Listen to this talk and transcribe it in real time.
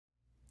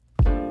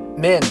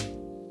Men,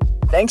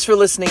 thanks for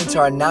listening to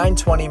our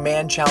 920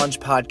 Man Challenge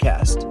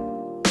podcast.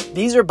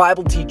 These are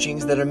Bible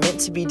teachings that are meant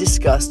to be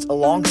discussed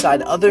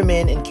alongside other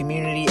men in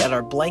community at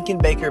our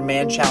Blankenbaker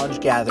Man Challenge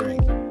gathering,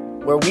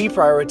 where we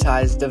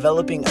prioritize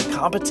developing a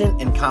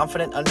competent and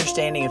confident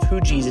understanding of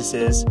who Jesus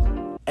is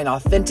and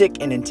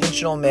authentic and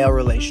intentional male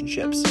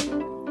relationships.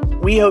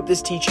 We hope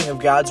this teaching of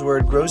God's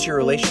Word grows your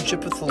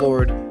relationship with the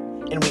Lord,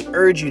 and we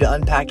urge you to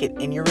unpack it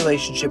in your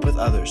relationship with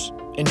others.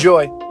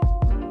 Enjoy!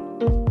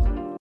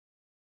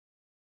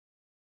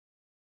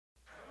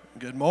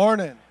 Good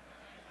morning.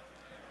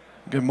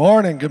 Good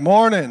morning. Good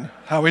morning.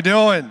 How we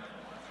doing?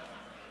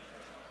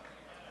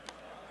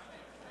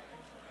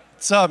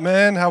 What's up,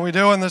 man? How we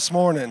doing this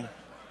morning?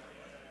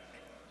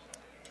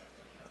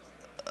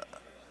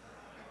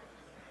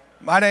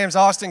 My name's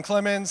Austin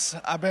Clemens.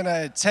 I've been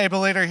a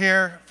table leader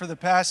here for the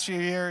past few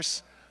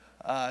years.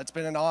 It's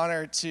been an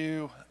honor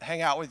to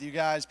hang out with you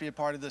guys, be a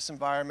part of this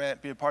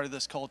environment, be a part of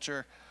this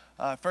culture.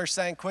 First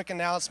thing, quick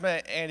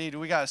announcement. Andy, do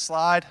we got a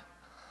slide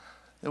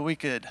that we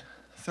could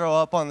throw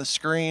up on the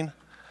screen?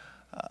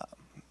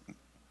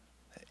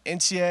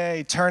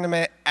 NCAA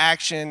tournament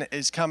action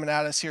is coming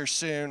at us here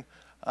soon.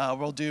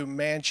 We'll do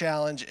Man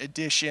Challenge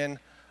edition.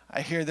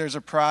 I hear there's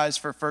a prize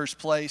for first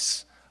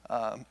place.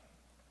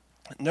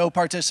 No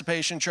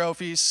participation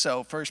trophies,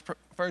 so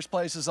first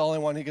place is the only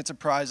one who gets a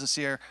prize this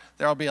year.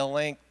 There'll be a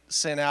link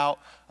sent out.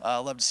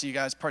 Love to see you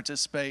guys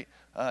participate.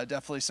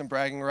 Definitely some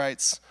bragging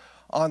rights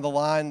on the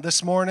line.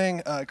 This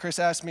morning, Chris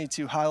asked me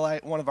to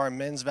highlight one of our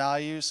men's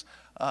values,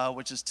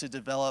 which is to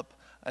develop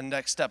a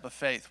next step of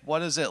faith. What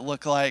does it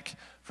look like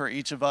for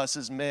each of us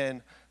as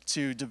men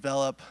to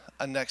develop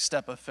a next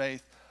step of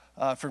faith?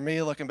 For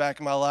me, looking back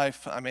in my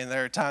life, I mean,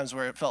 there are times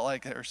where it felt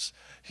like there's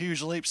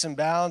huge leaps and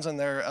bounds, and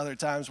there are other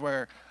times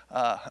where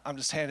I'm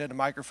just handed a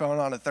microphone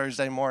on a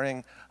Thursday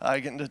morning,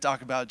 getting to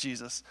talk about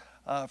Jesus.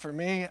 For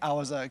me, I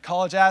was a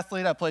college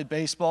athlete. I played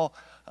baseball,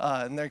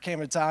 and there came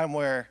a time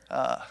where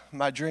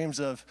my dreams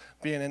of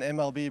being an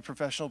MLB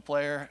professional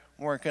player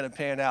weren't going to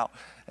pan out.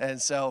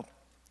 And so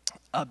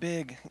a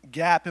big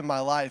gap in my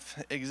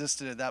life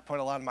existed at that point.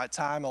 A lot of my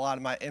time, a lot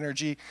of my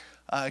energy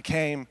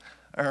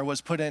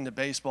was put into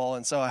baseball.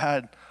 And so I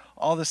had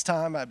all this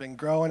time. I've been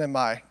growing in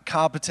my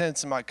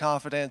competence and my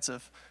confidence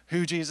of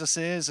who Jesus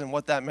is and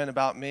what that meant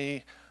about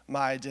me,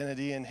 my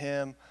identity in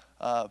him.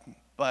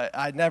 But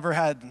I never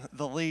had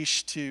the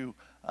leash to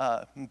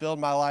build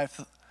my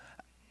life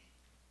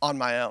on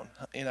my own.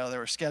 You know, there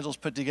were schedules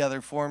put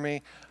together for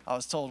me. I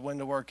was told when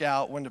to work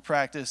out, when to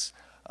practice.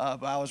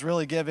 But I was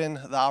really given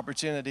the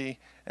opportunity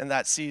in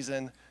that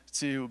season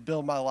to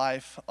build my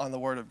life on the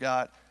Word of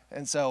God.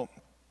 And so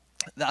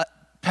that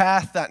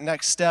path, that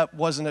next step,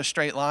 wasn't a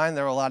straight line.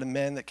 There were a lot of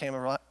men that came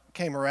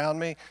around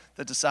me,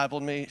 that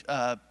discipled me,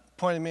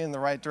 pointed me in the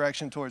right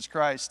direction towards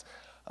Christ.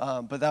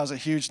 But that was a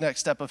huge next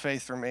step of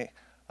faith for me.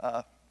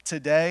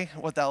 Today,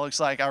 what that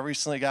looks like, I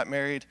recently got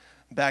married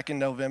back in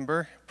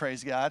November,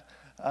 praise God.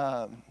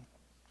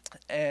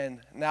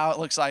 And now it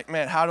looks like,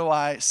 man, how do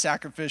I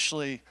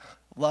sacrificially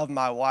love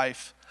my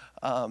wife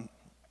to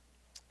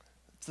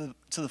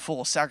the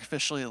full,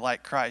 sacrificially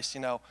like Christ?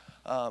 You know,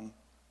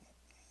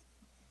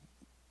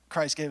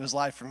 Christ gave his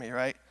life for me,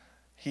 right?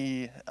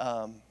 He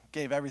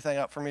gave everything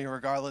up for me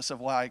regardless of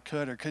what I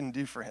could or couldn't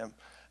do for him.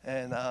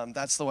 And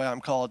that's the way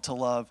I'm called to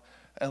love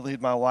and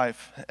lead my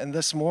wife. And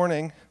this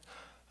morning,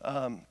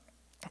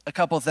 a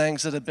couple of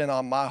things that have been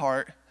on my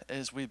heart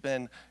is we've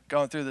been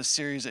going through this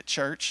series at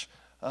church,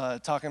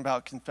 talking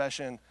about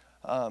confession,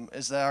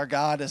 is that our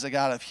God is a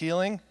God of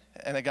healing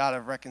and a God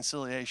of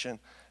reconciliation.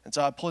 And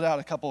so I pulled out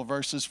a couple of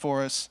verses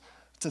for us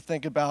to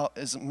think about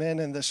as men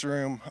in this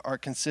room are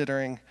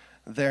considering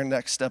their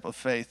next step of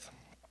faith.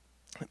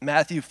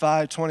 Matthew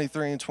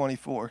 5:23 and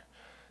 24.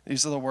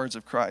 These are the words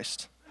of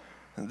Christ.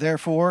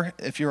 Therefore,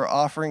 if you are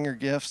offering your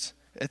gift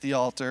at the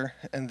altar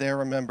and there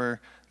remember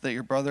that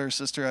your brother or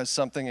sister has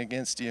something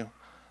against you,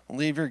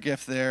 leave your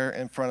gift there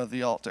in front of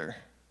the altar.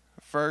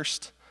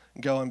 First,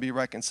 go and be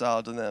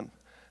reconciled to them.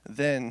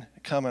 Then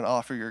come and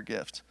offer your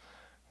gift.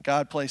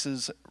 God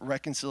places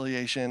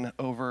reconciliation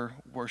over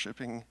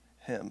worshiping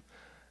him.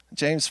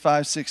 James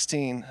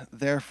 5:16,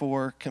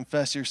 therefore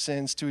confess your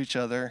sins to each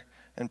other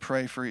and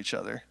pray for each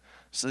other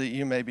so that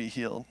you may be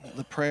healed.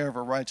 The prayer of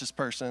a righteous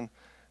person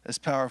is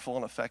powerful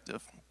and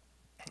effective.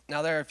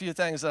 Now, there are a few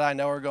things that I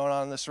know are going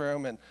on in this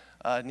room and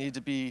need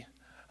to be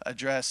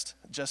addressed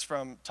just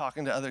from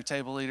talking to other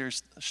table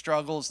leaders,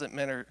 struggles that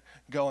men are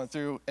going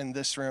through in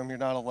this room. You're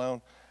not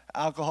alone.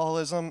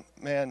 Alcoholism,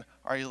 man,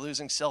 are you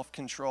losing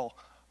self-control?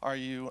 Are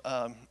you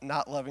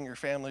not loving your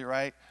family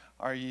right?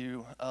 Are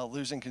you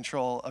losing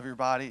control of your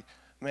body?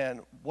 Man,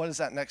 what does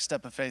that next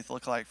step of faith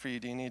look like for you?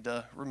 Do you need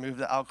to remove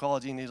the alcohol?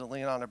 Do you need to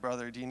lean on a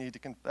brother? Do you need to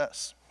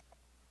confess?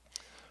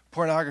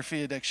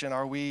 Pornography addiction,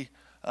 are we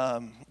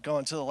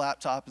going to the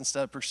laptop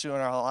instead of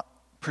pursuing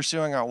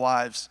our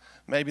wives?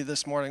 Maybe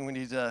this morning we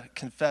need to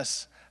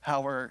confess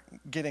how we're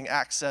getting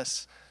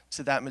access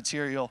to that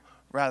material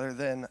rather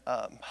than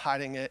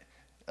hiding it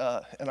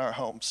in our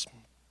homes.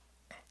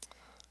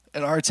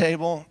 At our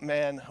table,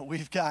 man,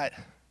 we've got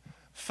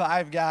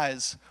 5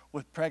 guys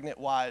with pregnant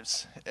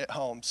wives at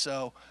home.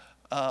 So,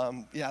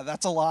 yeah,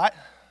 that's a lot.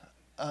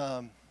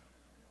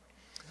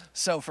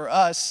 So for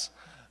us,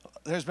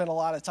 there's been a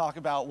lot of talk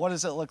about what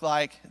does it look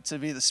like to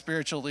be the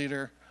spiritual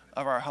leader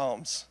of our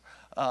homes.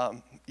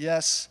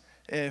 Yes,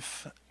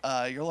 if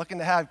you're looking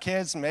to have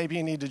kids, maybe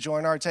you need to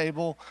join our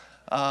table.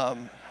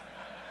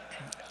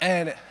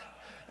 And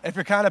if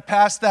you're kind of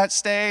past that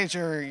stage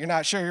or you're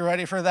not sure you're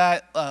ready for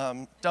that,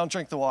 don't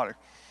drink the water.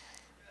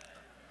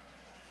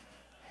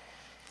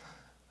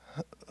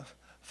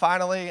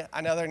 Finally,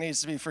 I know there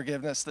needs to be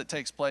forgiveness that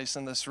takes place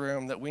in this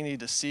room, that we need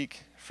to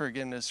seek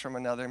forgiveness from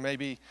another.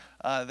 Maybe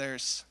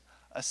there's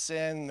a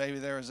sin, maybe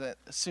there was a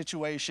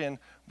situation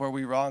where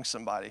we wronged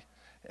somebody,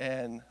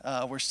 and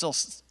we're still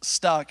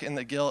stuck in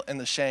the guilt and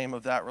the shame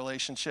of that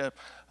relationship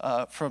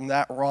from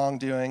that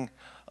wrongdoing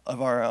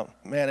of our own.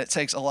 Man, it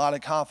takes a lot of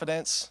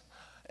confidence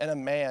in a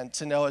man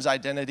to know his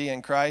identity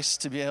in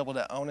Christ, to be able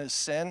to own his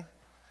sin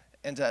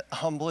and to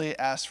humbly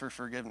ask for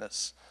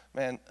forgiveness.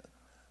 Man,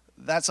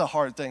 that's a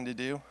hard thing to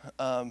do,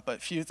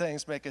 but few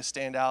things make us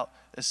stand out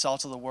as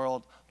salt of the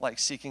world like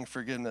seeking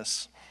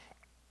forgiveness.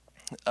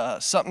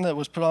 Something that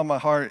was put on my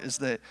heart is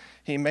that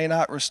he may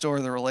not restore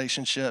the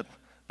relationship,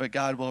 but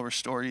God will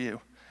restore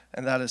you,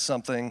 and that is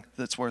something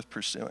that's worth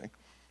pursuing.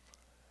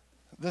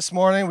 This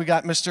morning, we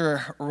got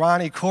Mr.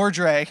 Ronnie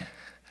Cordray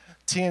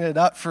teeing it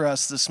up for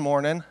us this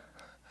morning.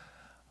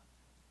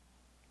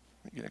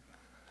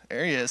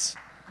 There he is.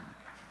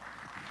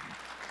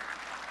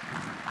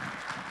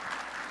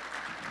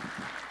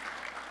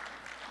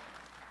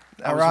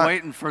 I was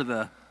waiting for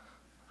the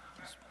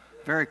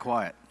very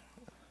quiet.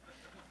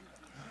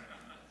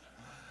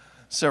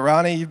 So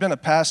Ronnie, you've been a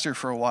pastor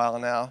for a while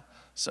now,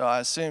 so I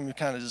assume you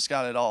kind of just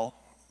got it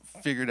all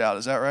figured out.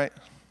 Is that right?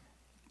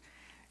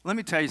 Let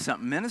me tell you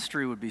something.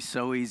 Ministry would be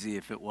so easy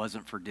if it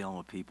wasn't for dealing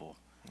with people.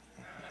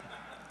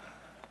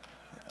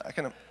 I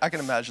can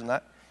imagine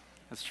that.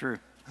 That's true.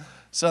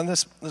 So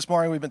this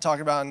morning we've been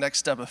talking about a next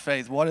step of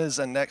faith. What is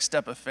a next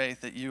step of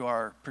faith that you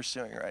are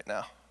pursuing right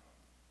now?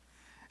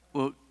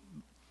 Well,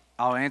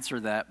 I'll answer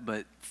that,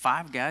 but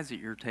 5 guys at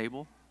your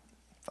table?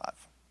 5.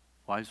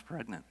 Wife's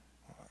pregnant.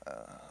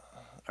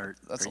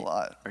 That's a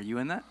lot. Are you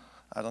in that?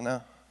 I don't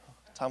know.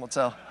 Time will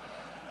tell.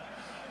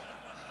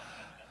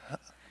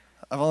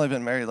 I've only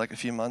been married like a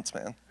few months,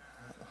 man.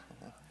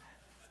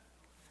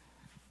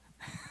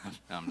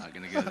 I'm not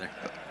going to go there.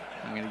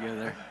 I'm going to go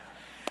there.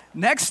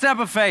 Next step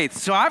of faith.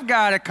 So I've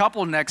got a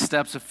couple next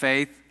steps of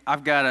faith.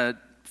 I've got a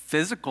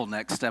physical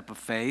next step of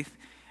faith.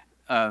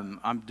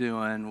 I'm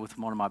doing, with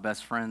one of my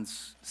best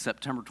friends,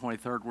 September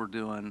 23rd, we're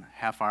doing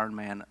half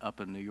Ironman up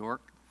in New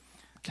York.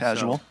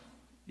 Casual. So,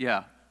 yeah.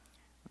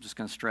 I'm just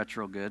going to stretch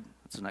real good.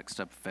 That's the next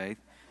step of faith.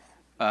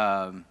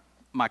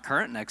 My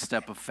current next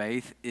step of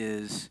faith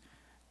is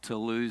to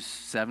lose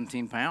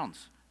 17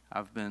 pounds.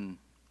 I've been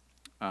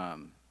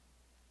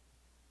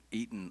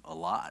eating a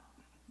lot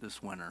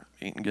this winter.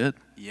 Eating good?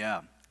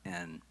 Yeah,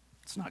 and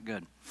it's not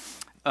good.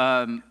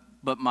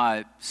 But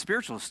my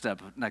spiritual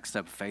next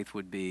step of faith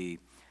would be,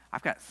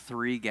 I've got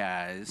 3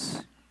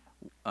 guys.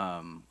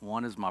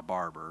 One is my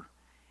barber,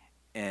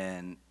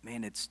 and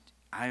man,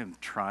 I am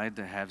trying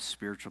to have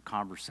spiritual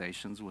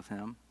conversations with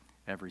him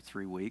every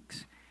 3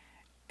 weeks,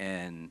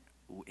 and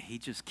he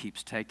just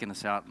keeps taking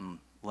us out in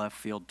left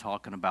field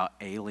talking about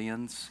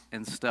aliens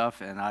and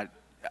stuff, and I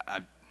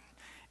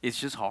it's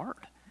just hard.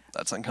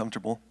 That's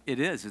uncomfortable. It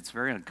is. It's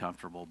very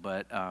uncomfortable,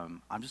 but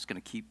I'm just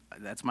going to keep,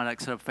 that's my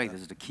next step of faith,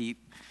 is to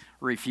keep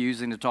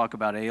refusing to talk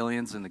about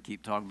aliens and to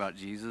keep talking about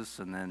Jesus.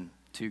 And then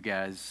 2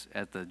 guys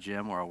at the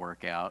gym where I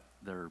work out,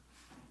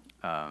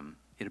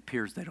 it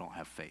appears they don't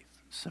have faith.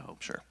 So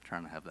sure,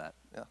 trying to have that.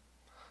 Yeah,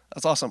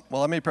 that's awesome. Well,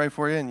 let me pray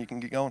for you, and you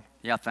can get going.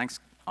 Yeah, thanks,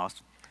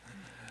 Austin.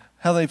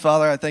 Heavenly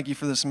Father, I thank you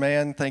for this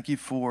man. Thank you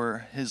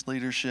for his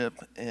leadership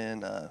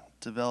in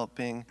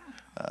developing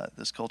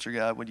this culture,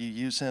 God. Would you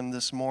use him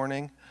this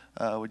morning?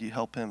 Would you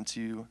help him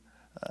to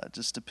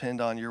just depend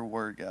on your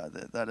word, God?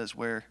 That is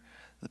where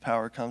the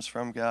power comes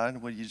from,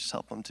 God. Would you just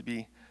help him to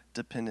be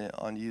dependent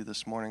on you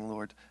this morning,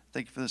 Lord?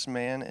 Thank you for this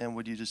man, and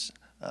would you just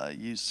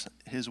use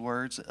his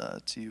words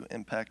to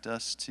impact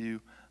us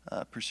to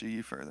pursue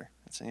you further.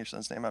 It's in your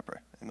son's name I pray.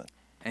 Amen.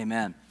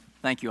 Amen.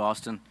 Thank you,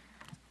 Austin.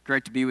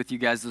 Great to be with you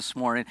guys this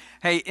morning.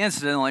 Hey,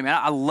 incidentally, man,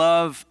 I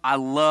love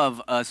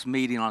us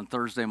meeting on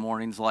Thursday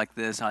mornings like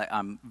this.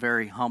 I'm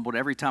very humbled.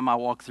 Every time I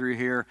walk through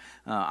here,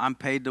 I'm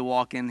paid to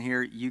walk in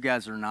here. You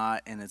guys are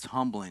not, and it's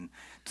humbling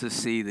to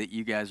see that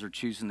you guys are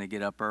choosing to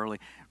get up early.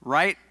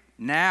 Right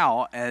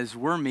now, as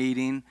we're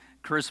meeting,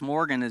 Chris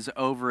Morgan is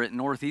over at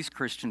Northeast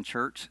Christian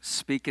Church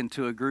speaking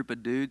to a group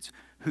of dudes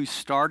who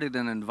started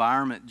an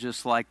environment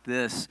just like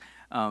this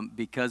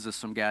because of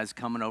some guys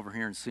coming over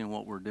here and seeing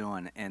what we're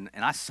doing. And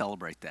I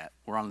celebrate that.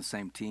 We're on the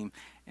same team,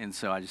 and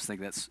so I just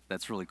think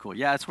that's really cool.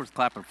 Yeah, it's worth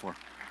clapping for.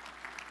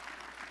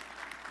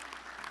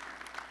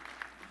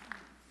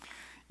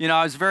 You know,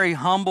 I was very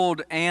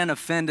humbled and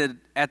offended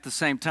at the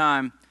same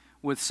time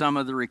with some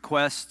of the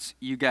requests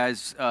you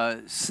guys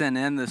sent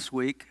in this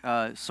week,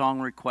 song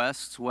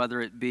requests,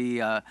 whether it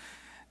be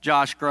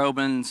Josh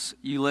Groban's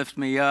You Lift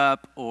Me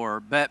Up,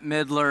 or Bette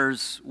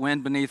Midler's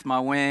Wind Beneath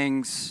My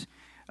Wings,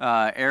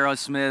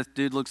 Aerosmith,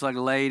 Dude Looks Like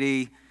a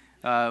Lady,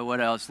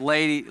 what else?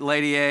 Lady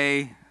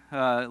A,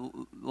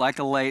 Like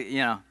a Lady,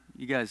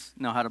 you guys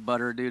know how to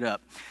butter a dude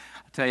up.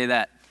 I'll tell you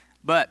that.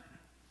 But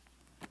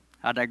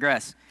I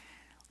digress.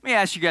 Let me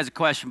ask you guys a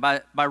question.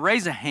 By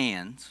raise of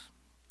hands,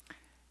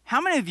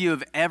 how many of you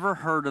have ever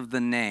heard of the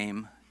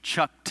name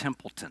Chuck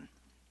Templeton?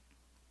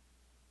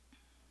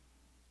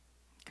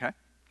 Okay.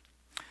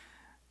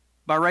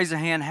 By raise of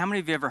hand, how many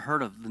of you ever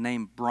heard of the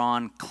name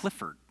Bron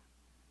Clifford?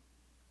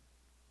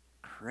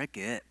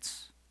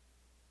 Crickets.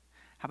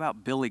 How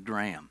about Billy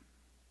Graham?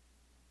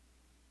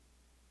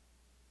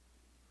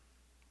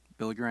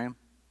 Billy Graham?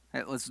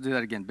 Hey, let's do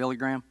that again. Billy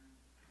Graham?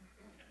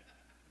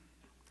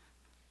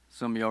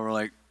 Some of y'all were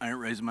like, I ain't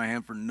raising my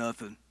hand for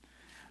nothing.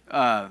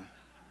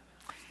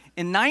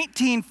 In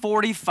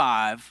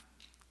 1945,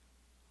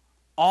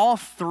 all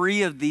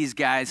three of these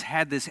guys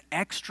had this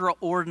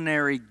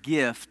extraordinary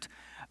gift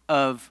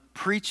of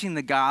preaching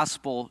the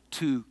gospel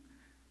to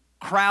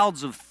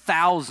crowds of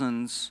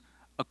thousands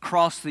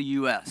across the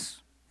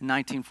U.S. in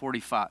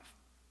 1945.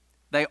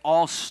 They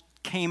all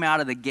came out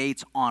of the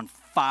gates on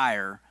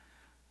fire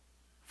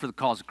for the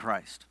cause of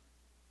Christ.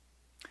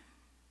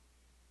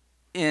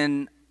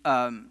 And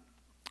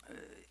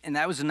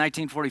that was in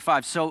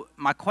 1945. So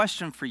my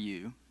question for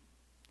you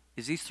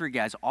is, these three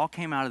guys all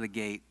came out of the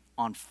gate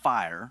on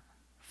fire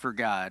for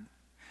God.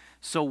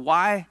 So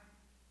why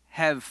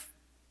have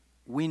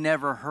we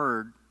never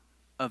heard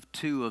of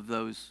two of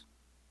those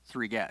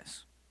three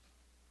guys?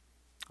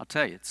 I'll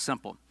tell you, it's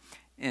simple.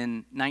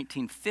 In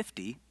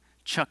 1950,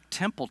 Chuck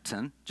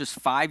Templeton, just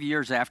 5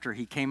 years after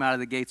he came out of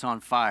the gates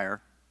on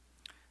fire,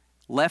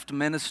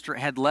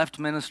 had left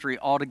ministry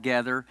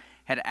altogether,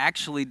 had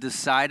actually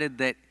decided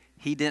that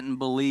he didn't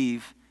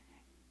believe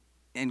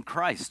in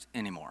Christ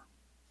anymore.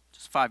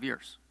 Just 5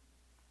 years.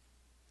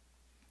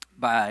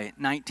 By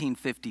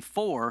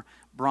 1954,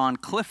 Bron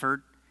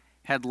Clifford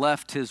had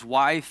left his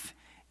wife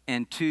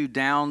and 2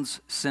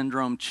 Downs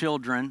syndrome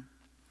children.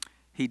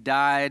 He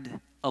died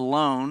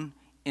alone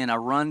in a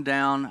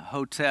rundown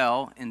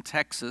hotel in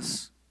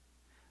Texas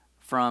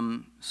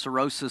from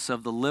cirrhosis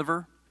of the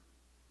liver.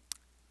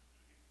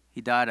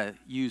 He died a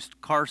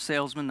used car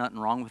salesman, nothing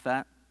wrong with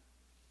that.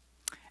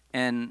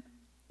 And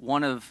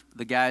one of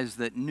the guys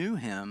that knew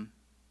him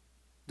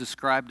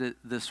described it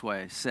this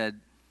way, said,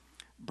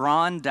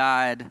 Bron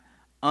died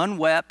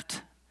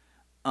unwept,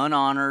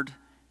 unhonored,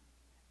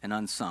 and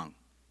unsung.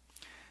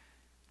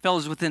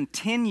 Fellas, within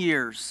 10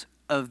 years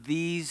of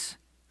these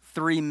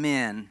 3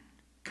 men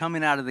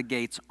coming out of the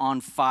gates on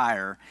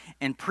fire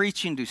and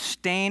preaching to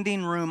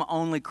standing room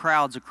only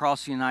crowds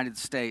across the United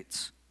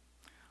States,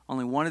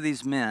 only one of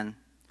these men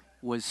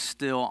was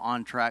still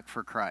on track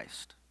for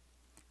Christ.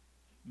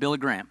 Billy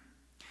Graham.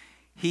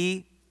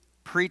 He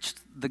preached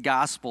the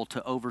gospel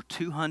to over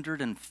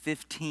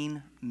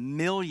 215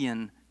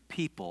 million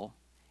people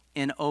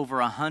in over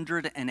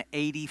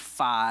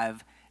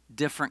 185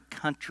 different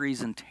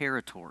countries and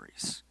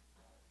territories.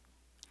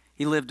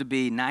 He lived to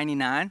be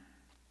 99,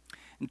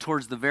 and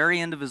towards the very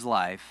end of his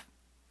life,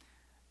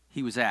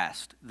 he was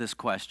asked this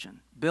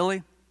question: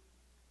 Billy,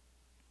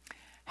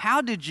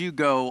 how did you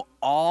go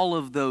all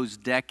of those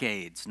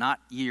decades, not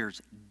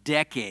years,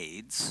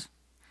 decades,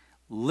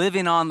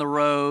 living on the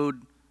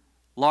road,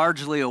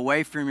 largely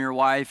away from your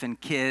wife and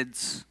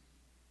kids,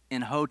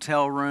 in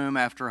hotel room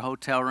after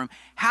hotel room?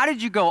 How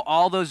did you go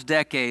all those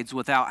decades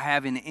without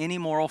having any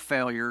moral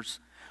failures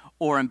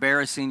or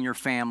embarrassing your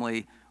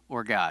family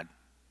or God?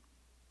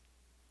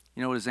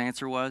 You know what his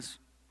answer was?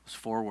 It was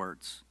 4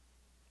 words.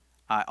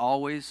 I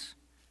always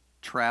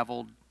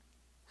traveled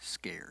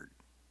scared.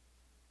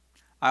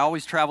 I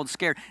always traveled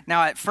scared.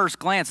 Now, at first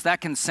glance,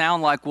 that can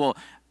sound like, well,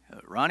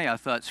 Ronnie, I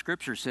thought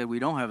Scripture said we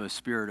don't have a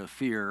spirit of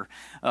fear,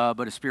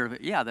 but a spirit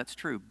of... Yeah, that's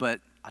true.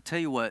 But I'll tell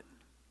you what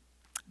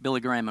Billy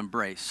Graham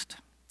embraced.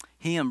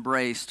 He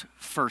embraced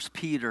 1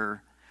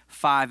 Peter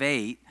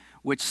 5:8,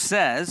 which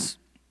says,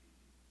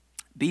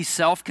 be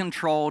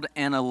self-controlled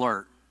and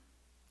alert.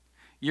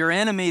 Your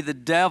enemy, the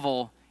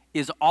devil,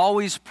 is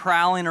always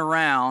prowling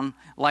around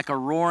like a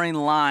roaring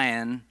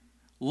lion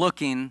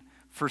looking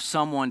for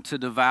someone to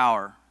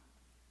devour.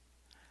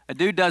 A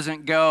dude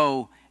doesn't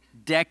go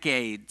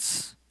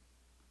decades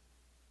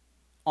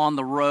on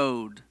the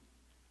road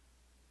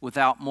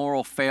without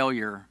moral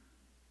failure,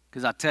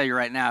 because I tell you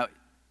right now,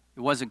 it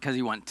wasn't because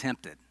he wasn't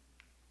tempted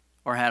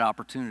or had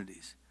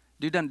opportunities.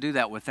 Dude doesn't do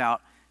that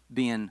without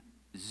being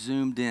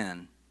zoomed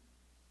in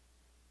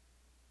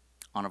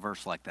on a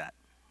verse like that.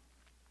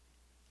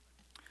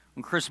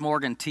 When Chris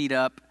Morgan teed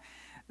up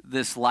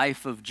this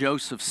Life of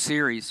Joseph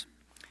series,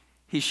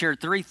 he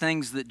shared 3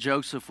 things that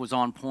Joseph was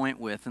on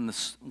point with, and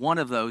one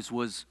of those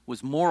was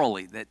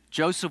morally, that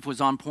Joseph was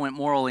on point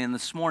morally, and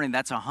this morning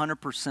that's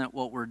 100%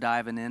 what we're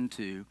diving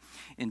into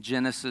in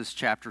Genesis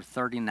chapter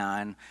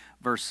 39,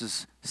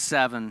 verses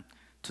 7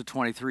 to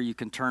 23. You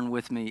can turn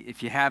with me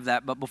if you have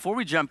that. But before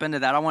we jump into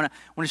that, I want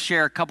to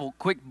share a couple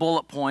quick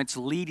bullet points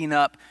leading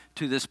up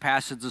to this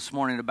passage this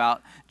morning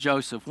about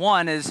Joseph.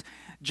 One is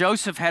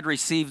Joseph had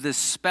received this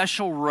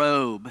special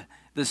robe,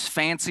 this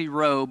fancy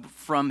robe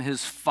from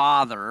his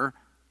father,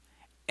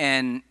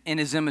 and in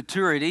his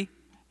immaturity,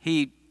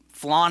 he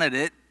flaunted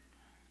it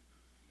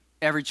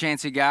every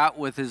chance he got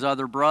with his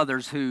other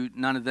brothers, who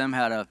none of them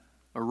had a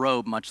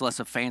robe, much less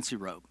a fancy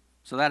robe.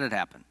 So that had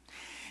happened.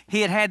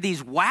 He had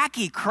these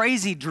wacky,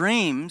 crazy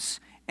dreams,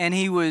 and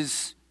he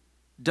was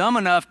dumb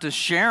enough to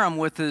share them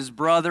with his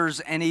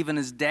brothers and even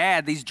his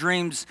dad. These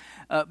dreams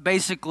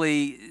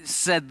basically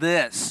said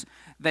this.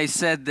 They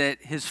said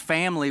that his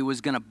family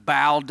was going to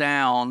bow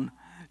down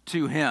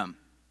to him.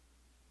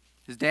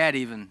 His dad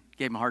even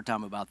gave him a hard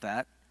time about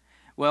that.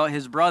 Well,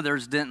 his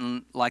brothers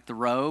didn't like the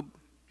robe.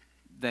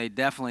 They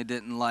definitely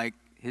didn't like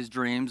his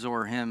dreams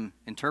or him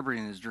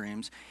interpreting his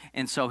dreams.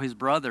 And so his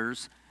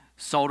brothers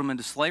sold him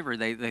into slavery.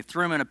 They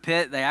threw him in a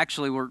pit. They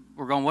actually were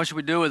going, what should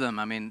we do with him?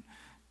 I mean,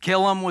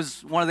 kill him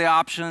was one of the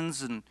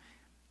options. And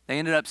they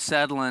ended up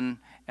settling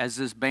as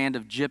this band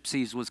of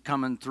gypsies was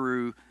coming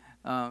through,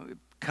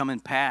 coming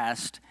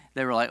past.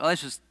 They were like,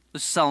 let's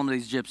sell him to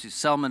these gypsies,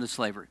 sell him into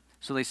slavery.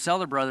 So they sell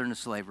their brother into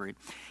slavery.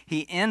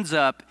 He ends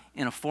up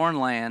in a foreign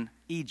land,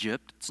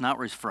 Egypt. It's not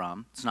where he's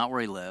from. It's not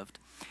where he lived.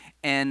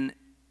 And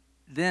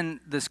then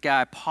this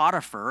guy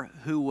Potiphar,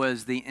 who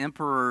was the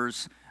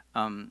emperor's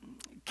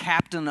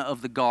captain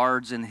of the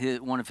guards and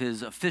one of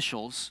his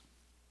officials,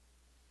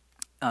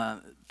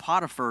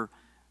 Potiphar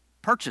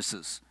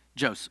purchases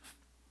Joseph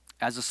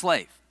as a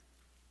slave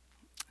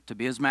to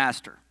be his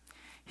master.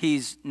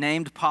 He's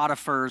named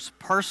Potiphar's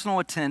personal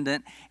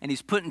attendant, and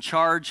he's put in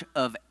charge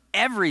of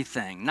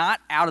everything,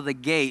 not out of the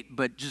gate,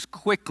 but just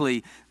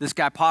quickly. This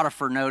guy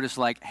Potiphar noticed,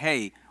 like,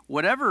 hey,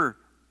 whatever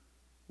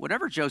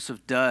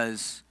Joseph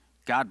does,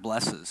 God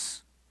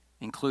blesses,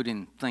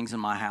 including things in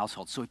my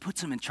household. So he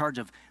puts him in charge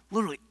of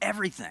literally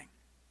everything,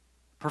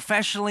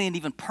 professionally and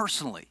even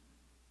personally.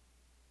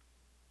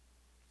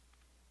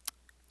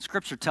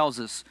 Scripture tells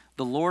us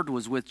the Lord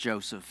was with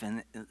Joseph,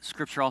 and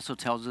Scripture also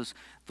tells us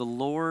the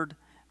Lord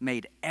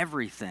made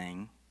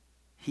everything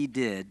he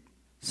did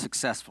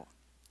successful.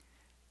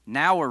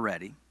 Now we're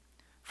ready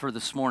for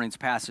this morning's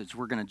passage.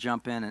 We're going to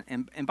jump in.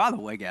 And by the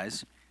way,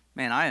 guys,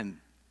 man,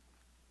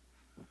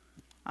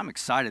 I'm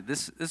excited.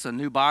 This is a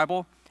new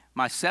Bible.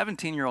 My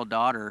 17-year-old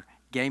daughter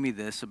gave me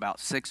this about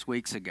 6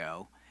 weeks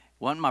ago.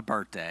 It wasn't my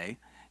birthday.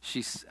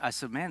 I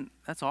said, man,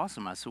 that's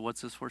awesome. I said,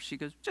 what's this for? She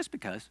goes, just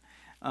because.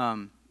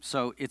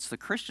 So it's the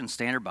Christian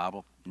Standard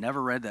Bible.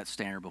 Never read that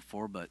standard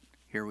before, but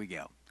here we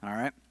go. All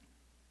right.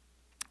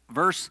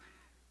 We're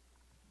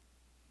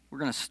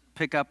going to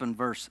pick up in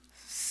verse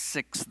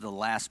 6, the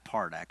last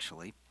part,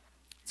 actually.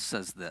 It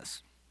says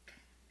this.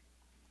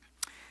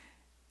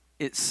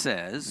 It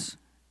says,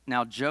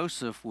 now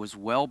Joseph was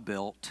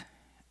well-built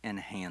and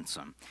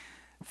handsome.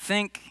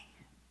 Think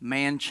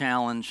Man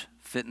Challenge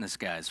fitness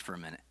guys for a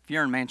minute. If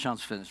you're in Man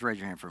Challenge fitness, raise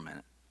your hand for a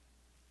minute.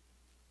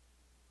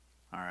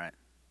 All right.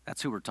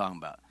 That's who we're talking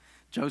about.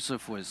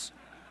 Joseph was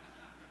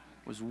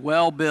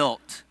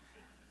well-built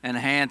and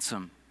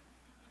handsome.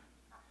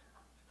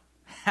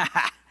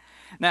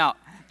 Now,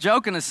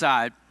 joking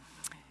aside,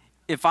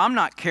 if I'm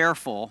not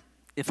careful,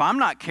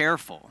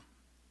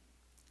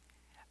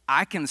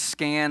 I can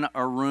scan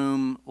a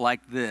room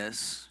like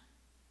this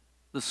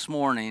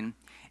morning,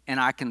 and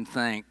I can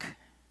think,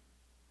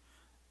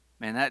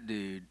 man, that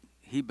dude,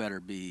 he better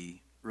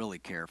be really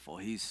careful.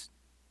 He's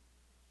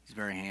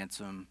very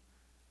handsome.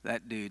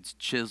 That dude's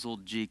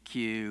chiseled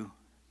GQ.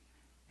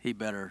 He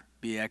better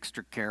be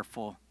extra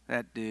careful.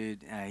 That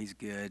dude, he's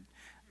good.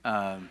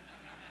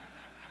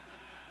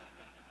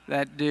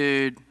 That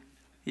dude,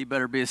 he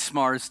better be as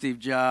smart as Steve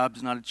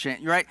Jobs, not a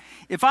chance. Right?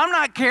 If I'm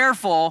not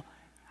careful,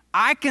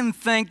 I can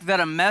think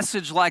that a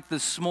message like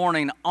this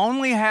morning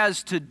only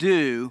has to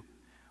do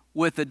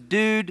with a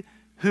dude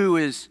who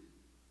is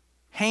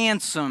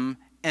handsome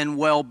and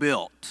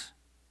well-built.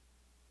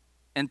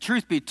 And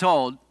truth be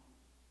told,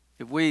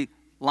 if we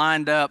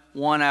lined up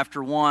one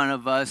after one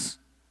of us,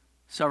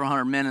 several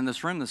hundred men in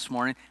this room this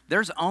morning,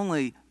 there's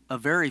only a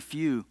very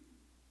few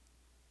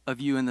of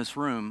you in this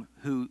room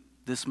who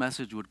this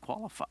message would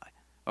qualify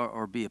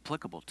or be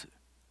applicable to.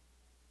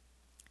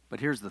 But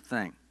here's the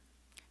thing.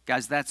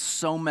 Guys, that's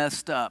so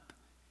messed up,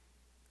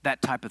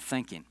 that type of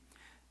thinking.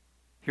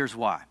 Here's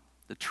why.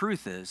 The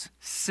truth is,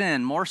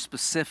 sin, more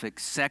specific,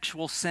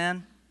 sexual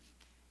sin,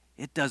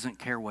 it doesn't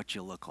care what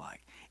you look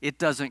like. It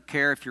doesn't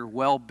care if you're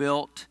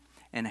well-built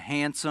and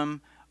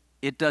handsome.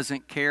 It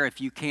doesn't care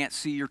if you can't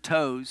see your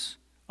toes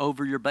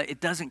over your butt. It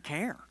doesn't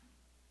care.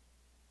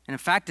 And in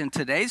fact, in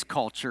today's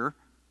culture,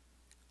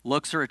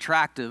 looks are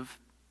attractive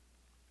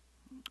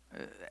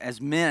as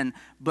men,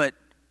 but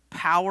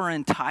power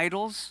and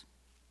titles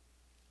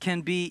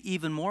can be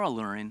even more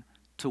alluring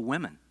to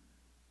women.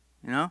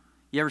 You know?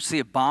 You ever see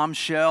a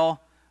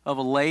bombshell of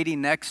a lady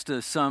next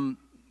to some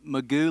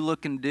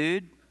Magoo-looking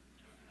dude?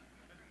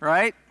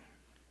 Right?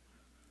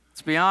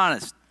 Let's be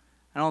honest.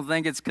 I don't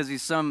think it's because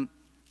he's some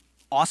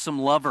awesome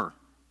lover.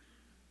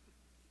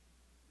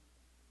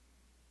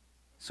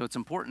 So it's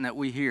important that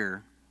we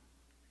hear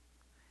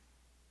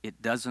it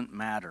doesn't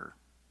matter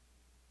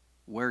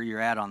where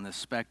you're at on this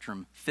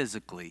spectrum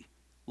physically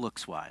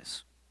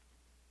looks-wise.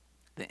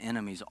 The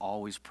enemy's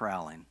always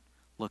prowling,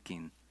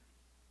 looking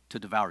to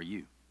devour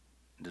you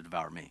and to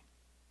devour me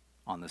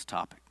on this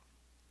topic.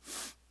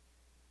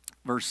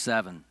 Verse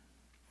 7,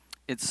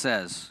 it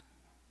says,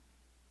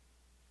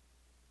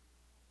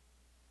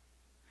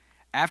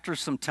 after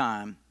some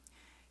time,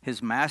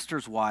 his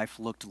master's wife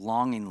looked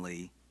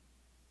longingly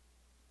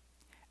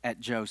at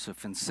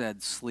Joseph and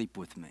said, sleep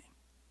with me.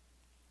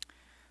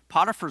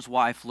 Potiphar's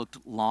wife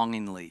looked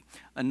longingly.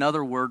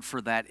 Another word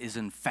for that is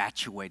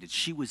infatuated.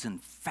 She was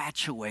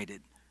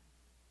infatuated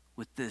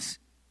with this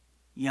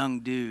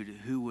young dude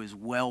who was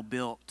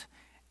well-built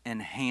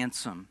and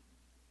handsome.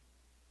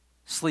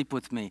 Sleep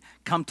with me.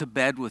 Come to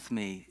bed with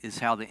me is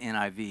how the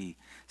NIV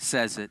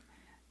says it.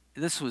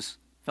 This was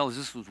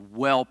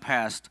well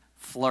past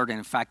flirting.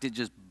 In fact, it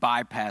just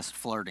bypassed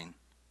flirting.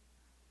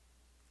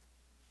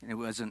 And it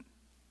wasn't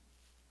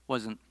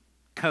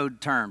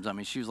code terms. I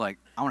mean, she was like,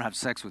 I want to have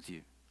sex with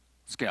you.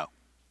 Let's go.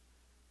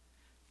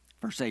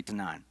 Verse 8 to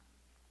 9.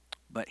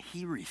 But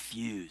he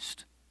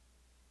refused.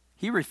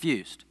 He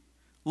refused.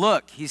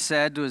 Look, he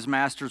said to his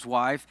master's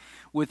wife,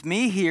 with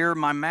me here,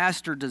 my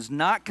master does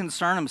not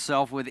concern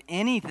himself with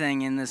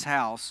anything in his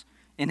house,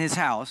 and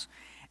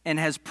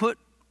has put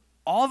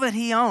all that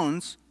he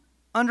owns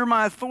under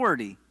my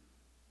authority.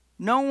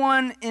 No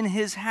one in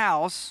his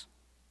house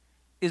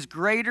is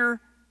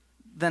greater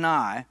than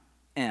I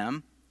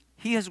am.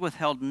 He has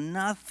withheld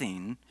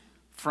nothing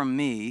from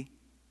me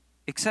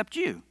except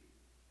you,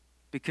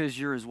 because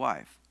you're his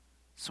wife.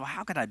 So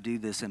how could I do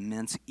this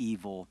immense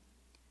evil,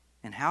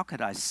 and how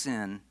could I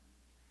sin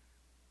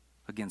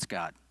against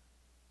God?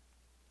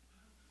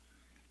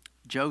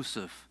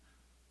 Joseph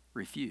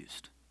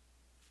refused.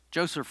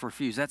 Joseph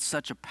refused. That's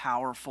such a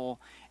powerful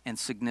and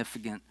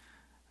significant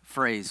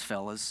phrase,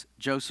 fellas.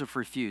 Joseph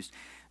refused.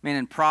 Man,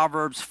 in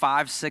Proverbs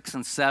 5, 6,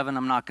 and 7,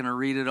 I'm not going to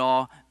read it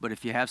all, but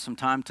if you have some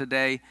time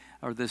today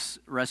or this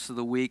rest of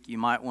the week, you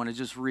might want to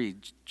just read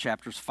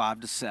chapters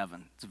 5 to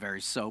 7. It's very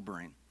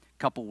sobering. A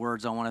couple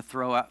words I want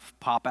to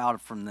pop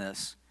out from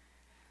this.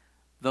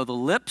 Though the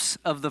lips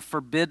of the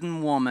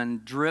forbidden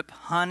woman drip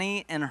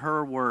honey and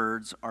her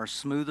words are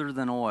smoother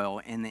than oil,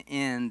 in the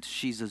end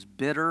she's as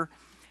bitter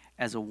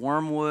as a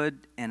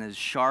wormwood and as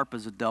sharp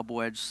as a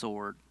double-edged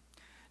sword.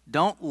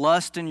 Don't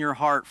lust in your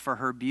heart for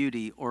her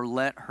beauty, or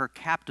let her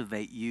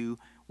captivate you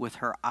with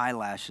her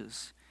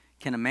eyelashes.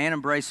 Can a man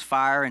embrace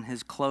fire and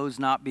his clothes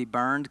not be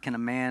burned? Can a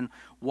man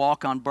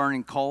walk on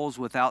burning coals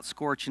without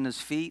scorching his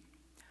feet?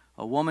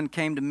 A woman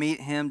came to meet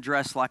him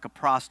dressed like a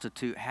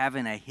prostitute,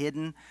 having a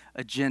hidden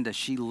agenda.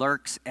 She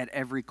lurks at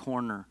every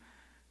corner.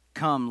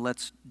 Come,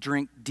 let's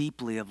drink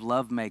deeply of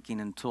lovemaking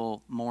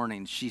until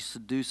morning. She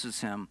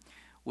seduces him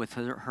with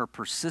her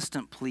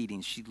persistent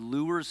pleading. She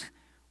lures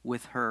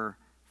with her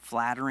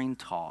flattering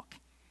talk.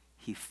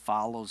 He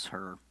follows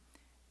her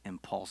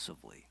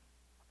impulsively.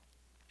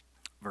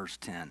 Verse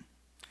 10.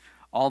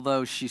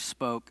 Although she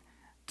spoke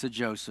to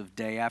Joseph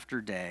day after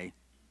day,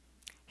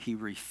 he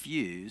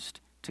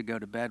refused to go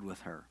to bed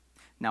with her.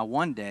 Now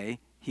one day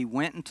he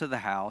went into the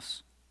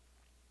house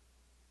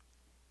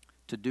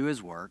to do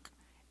his work,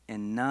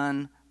 and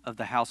none of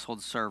the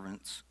household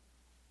servants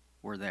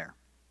were there.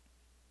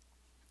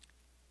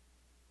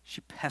 She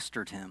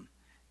pestered him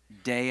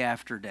day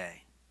after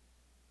day.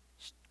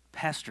 She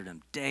pestered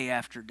him day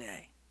after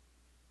day.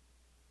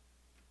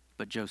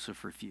 But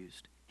Joseph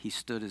refused. He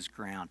stood his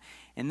ground.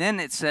 And then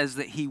it says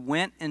that he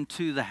went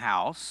into the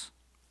house,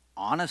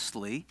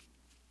 honestly,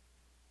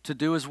 to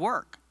do his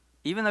work.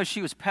 Even though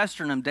she was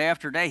pestering him day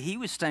after day, he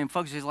was staying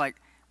focused. He's like,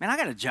 man, I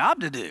got a job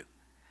to do.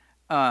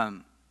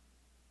 And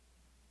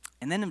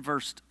then in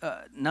verse,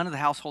 none of the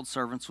household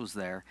servants was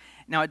there.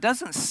 Now, it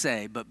doesn't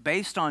say, but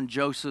based on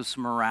Joseph's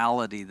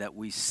morality that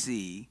we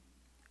see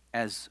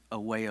as a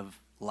way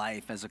of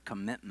life, as a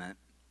commitment,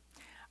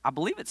 I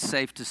believe it's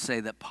safe to say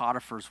that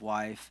Potiphar's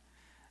wife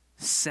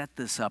set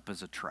this up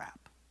as a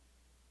trap.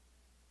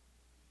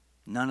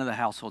 None of the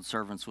household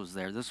servants was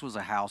there. This was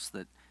a house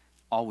that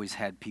always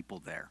had people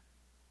there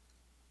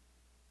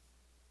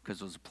because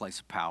it was a place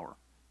of power.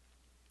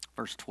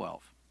 Verse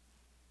 12.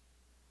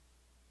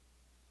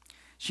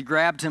 She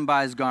grabbed him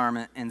by his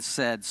garment and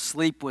said,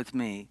 sleep with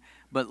me.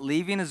 But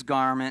leaving his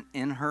garment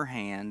in her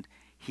hand,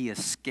 he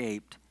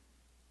escaped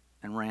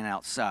and ran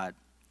outside.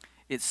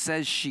 It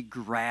says she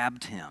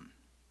grabbed him.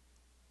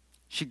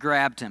 She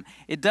grabbed him.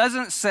 It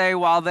doesn't say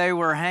while they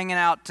were hanging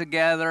out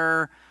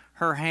together,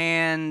 her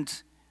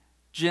hand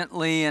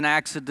gently and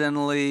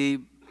accidentally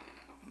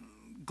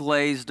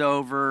glazed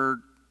over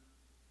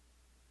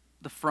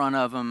the front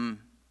of him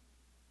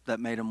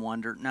that made him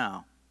wonder.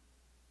 No.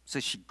 It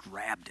says she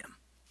grabbed him.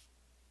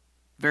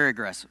 Very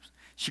aggressive.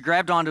 She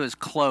grabbed onto his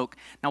cloak.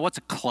 Now, what's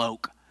a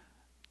cloak?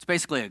 It's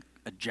basically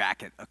a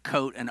jacket, a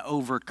coat, an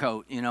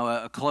overcoat. You know,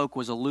 a cloak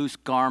was a loose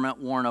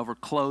garment worn over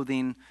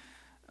clothing,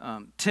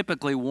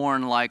 typically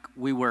worn like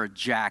we wear a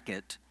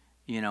jacket,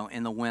 you know,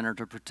 in the winter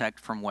to protect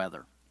from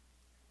weather.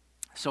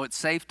 So it's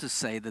safe to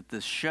say that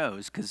this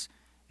shows, because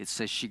it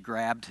says she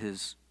grabbed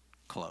his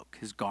cloak,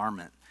 his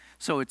garment.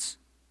 So it's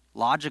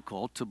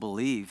logical to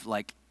believe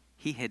like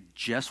he had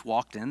just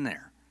walked in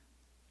there.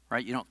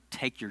 right? You don't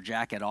take your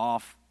jacket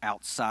off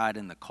outside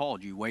in the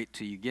cold. You wait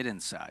till you get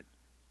inside.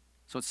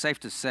 So it's safe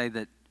to say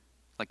that,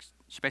 like,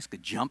 she basically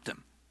jumped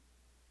him,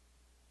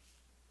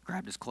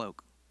 grabbed his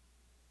cloak.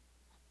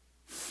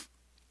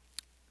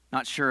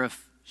 Not sure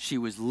if she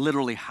was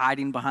literally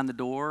hiding behind the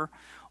door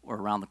or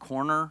around the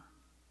corner,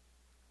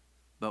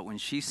 but when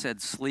she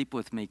said, "Sleep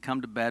with me,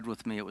 come to bed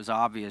with me," it was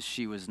obvious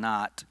she was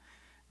not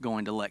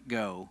going to let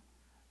go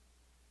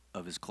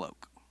of his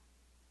cloak.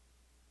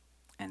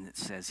 And it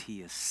says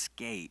he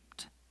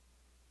escaped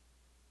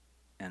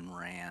and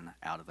ran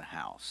out of the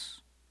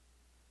house.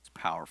 It's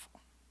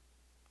powerful.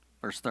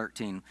 Verse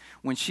 13,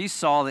 when she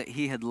saw that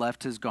he had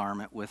left his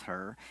garment with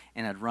her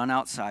and had run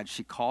outside,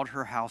 she called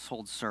her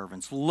household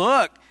servants.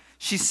 "Look,"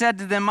 she said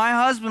to them, "my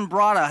husband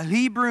brought a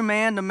Hebrew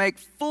man to make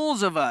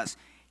fools of us.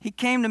 He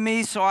came to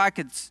me so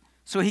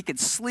he could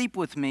sleep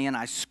with me, and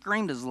I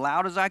screamed as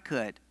loud as I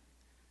could.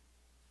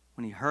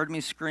 When he heard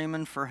me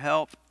screaming for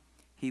help,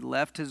 he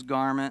left his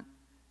garment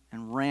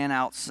and ran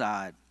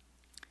outside."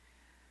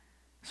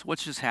 So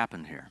what's just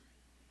happened here?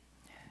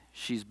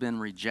 She's been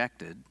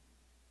rejected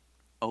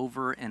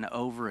over and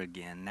over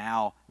again.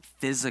 Now,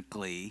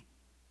 physically,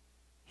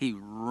 he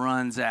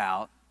runs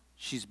out.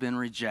 She's been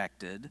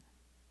rejected,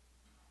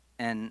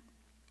 and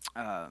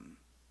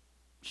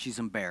she's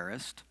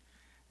embarrassed.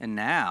 And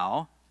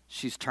now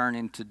she's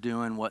turning to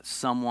doing what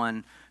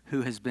someone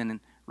who has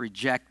been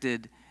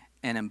rejected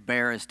and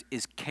embarrassed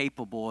is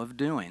capable of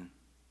doing,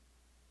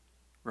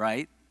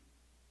 right?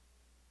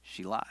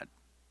 She lied.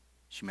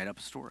 She made up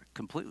a story,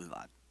 completely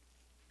lied.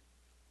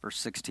 Verse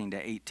 16 to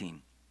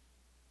 18.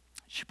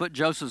 She put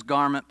Joseph's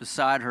garment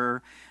beside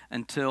her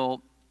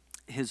until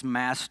his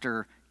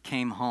master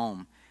came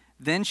home.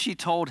 Then she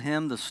told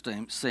him the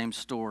same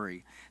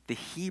story. "The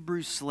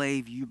Hebrew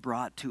slave you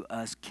brought to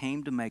us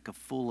came to make a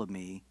fool of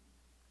me,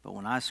 but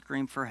when I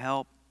screamed for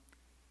help,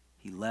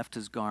 he left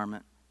his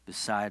garment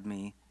beside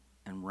me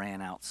and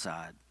ran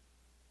outside."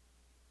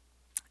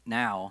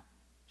 Now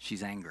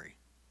she's angry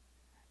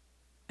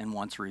and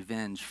wants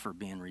revenge for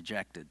being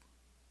rejected.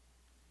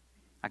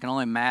 I can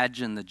only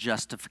imagine the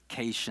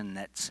justification,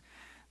 that's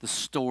the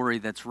story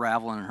that's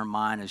raveling in her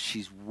mind as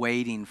she's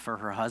waiting for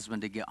her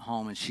husband to get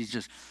home, and she's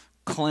just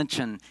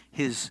clenching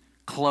his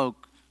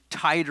cloak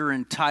tighter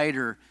and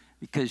tighter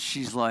because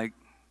she's like,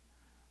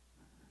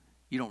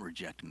 "You don't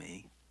reject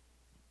me.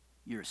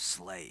 You're a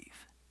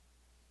slave."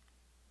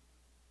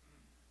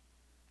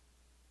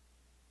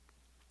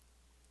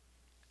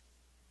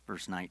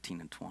 Verse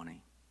 19 and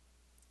 20.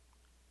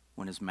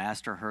 When his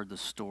master heard the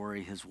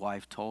story, his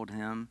wife told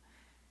him,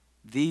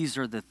 "These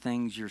are the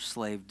things your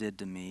slave did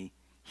to me."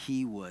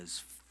 He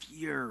was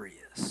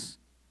furious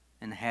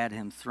and had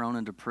him thrown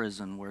into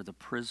prison where the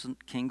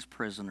king's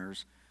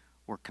prisoners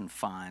were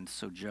confined.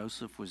 So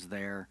Joseph was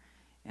there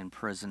in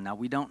prison. Now,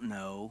 we don't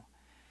know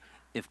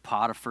if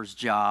Potiphar's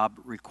job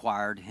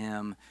required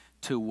him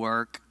to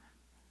work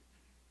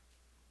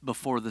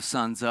before the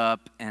sun's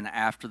up and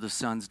after the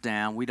sun's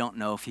down. We don't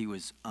know if he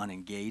was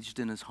unengaged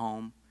in his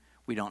home.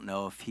 We don't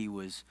know if he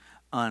was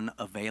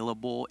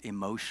unavailable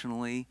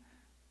emotionally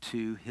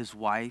to his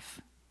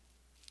wife.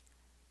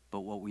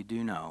 But what we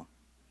do know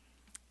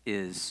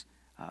is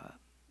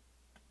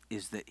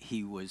that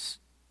he was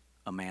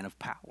a man of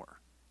power.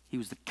 He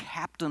was the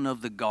captain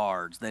of the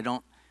guards. They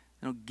don't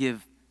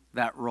give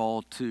that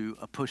role to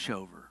a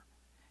pushover.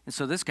 And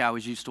so this guy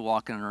was used to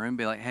walking in a room and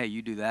be like, "Hey,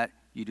 you do that,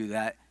 you do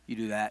that, you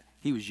do that."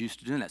 He was used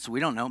to doing that. So we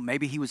don't know.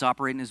 Maybe he was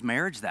operating his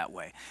marriage that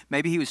way.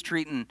 Maybe he was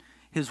treating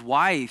his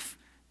wife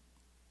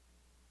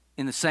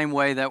in the same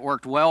way that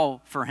worked well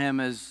for him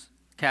as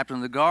captain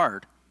of the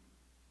guard.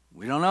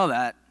 We don't know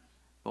that.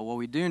 But what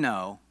we do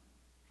know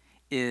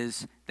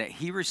is that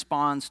he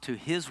responds to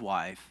his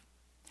wife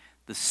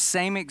the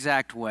same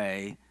exact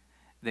way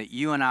that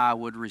you and I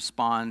would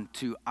respond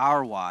to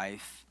our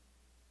wife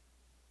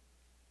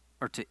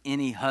or to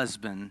any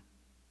husband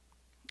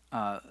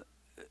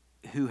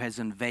who has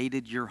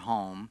invaded your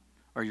home,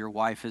 or your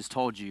wife has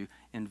told you,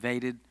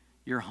 invaded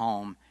your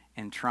home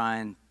and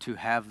trying to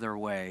have their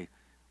way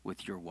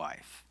with your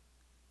wife.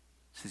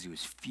 It says he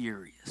was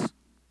furious. It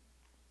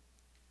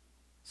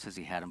says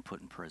he had him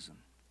put in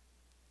prison.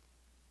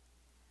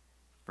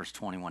 Verse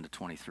 21 to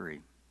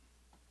 23.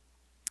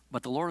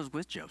 But the Lord was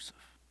with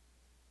Joseph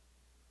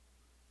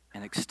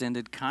and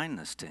extended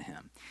kindness to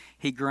him.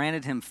 He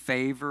granted him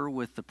favor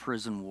with the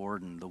prison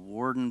warden. The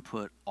warden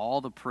put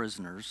all the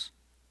prisoners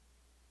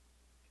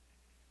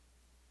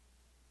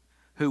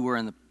who were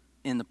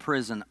in the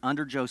prison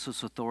under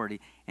Joseph's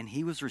authority, and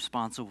he was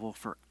responsible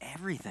for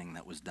everything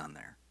that was done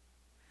there.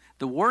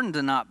 The warden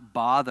did not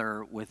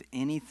bother with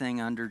anything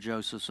under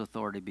Joseph's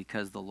authority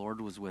because the Lord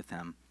was with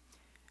him,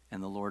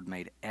 and the Lord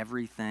made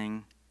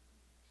everything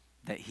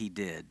that he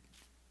did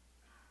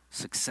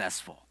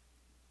successful.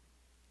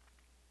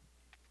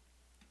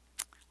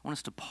 I want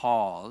us to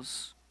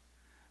pause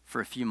for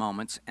a few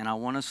moments, and I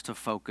want us to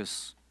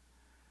focus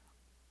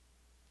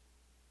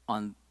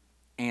on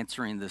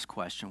answering this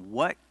question.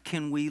 What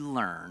can we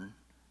learn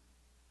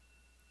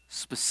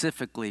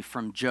specifically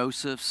from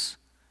Joseph's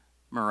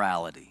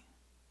morality?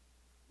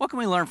 What can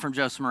we learn from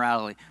Joseph's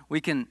morality? We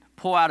can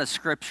pull out of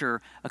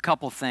Scripture a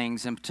couple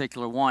things in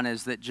particular. One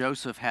is that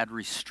Joseph had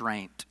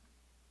restraint.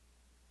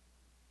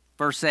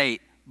 Verse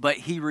 8, but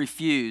he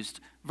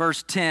refused.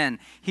 Verse 10,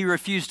 he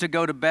refused to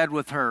go to bed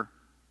with her.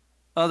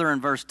 Other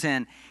in verse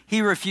 10,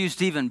 he refused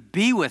to even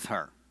be with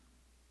her.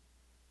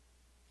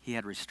 He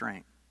had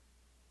restraint.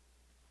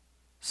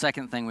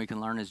 Second thing we can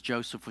learn is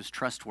Joseph was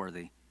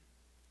trustworthy.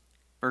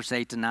 Verse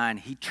 8 to 9,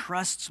 he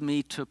trusts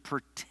me to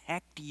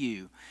protect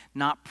you,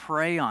 not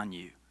prey on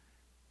you.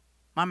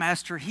 My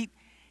master, he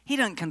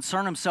doesn't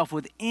concern himself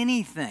with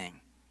anything.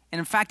 And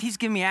in fact, he's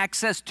given me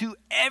access to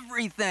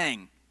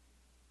everything.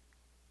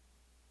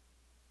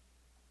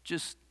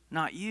 Just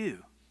not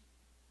you.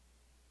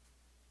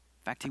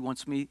 In fact,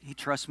 he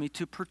trusts me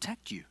to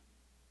protect you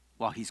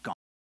while he's gone,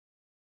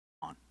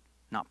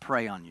 not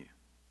prey on you.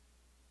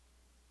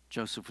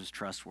 Joseph was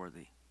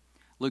trustworthy.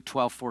 Luke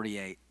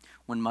 12:48,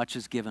 when much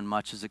is given,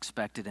 much is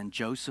expected. And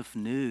Joseph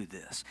knew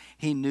this.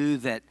 He knew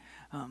that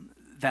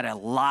a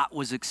lot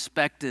was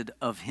expected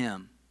of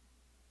him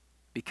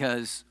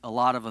because a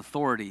lot of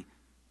authority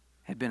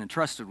had been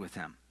entrusted with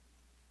him.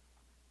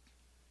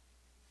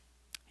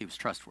 He was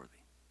trustworthy.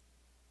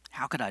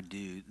 How could I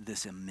do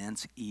this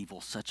immense evil,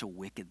 such a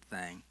wicked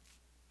thing?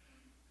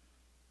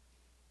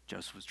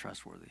 Joseph was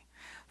trustworthy.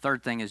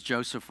 Third thing is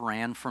Joseph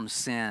ran from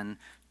sin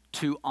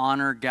to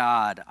honor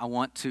God. I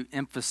want to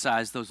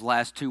emphasize those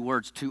last two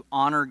words, to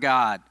honor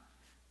God.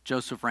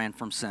 Joseph ran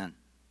from sin.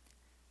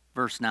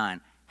 Verse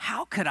 9,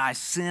 how could I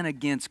sin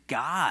against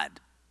God?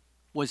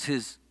 Was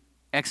his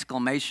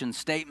exclamation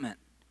statement.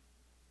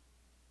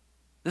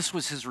 This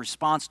was his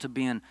response to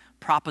being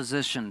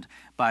propositioned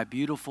by a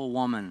beautiful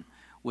woman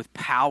with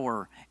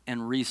power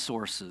and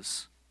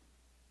resources.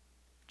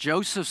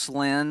 Joseph's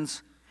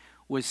lens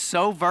was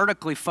so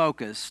vertically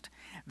focused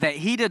that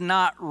he did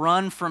not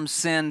run from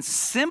sin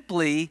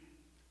simply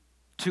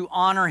to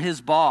honor his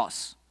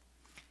boss.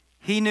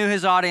 He knew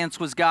his audience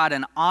was God,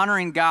 and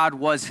honoring God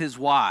was his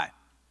why.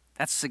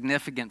 That's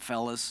significant,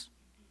 fellas.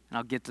 And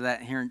I'll get to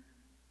that here in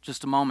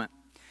just a moment.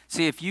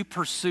 See, if you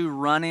pursue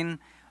running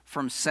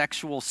from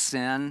sexual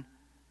sin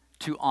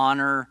to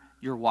honor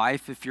your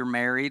wife if you're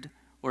married,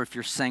 or if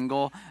you're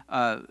single,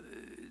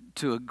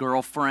 to a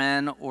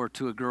girlfriend or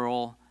to a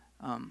girl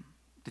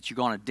that you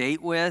go on a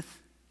date with,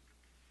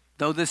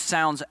 though this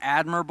sounds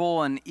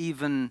admirable and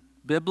even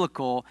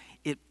biblical,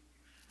 it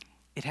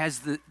has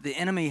the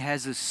enemy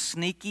has a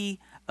sneaky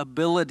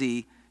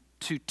ability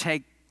to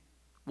take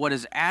what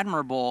is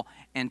admirable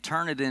and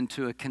turn it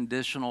into a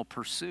conditional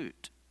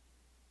pursuit.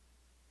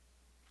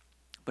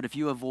 But if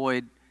you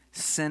avoid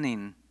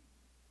sinning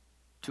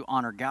to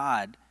honor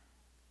God,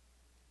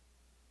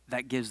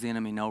 that gives the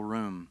enemy no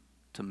room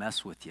to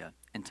mess with you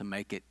and to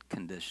make it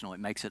conditional. It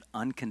makes it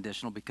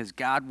unconditional because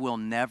God will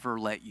never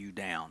let you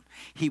down.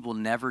 He will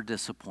never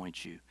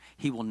disappoint you.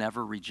 He will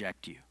never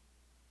reject you.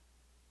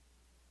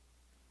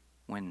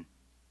 When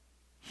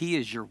he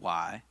is your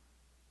why,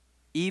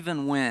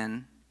 even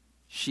when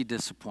she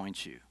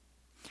disappoints you,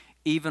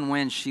 even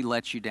when she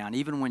lets you down,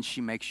 even when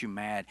she makes you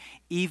mad,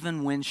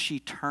 even when she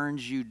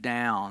turns you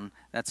down,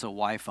 that's a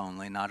wife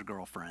only, not a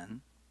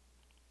girlfriend.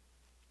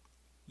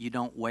 You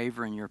don't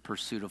waver in your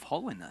pursuit of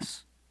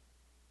holiness.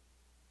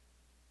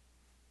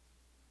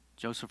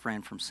 Joseph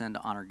ran from sin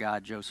to honor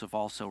God. Joseph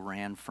also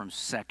ran from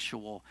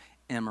sexual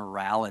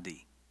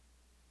immorality.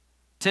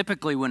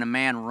 Typically, when a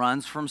man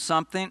runs from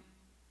something,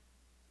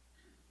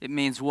 it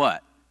means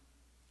what?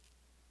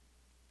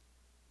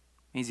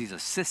 It means he's a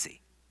sissy,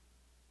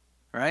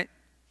 right?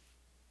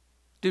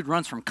 Dude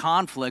runs from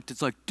conflict.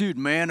 It's like, dude,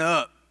 man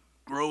up,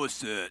 grow a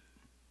set,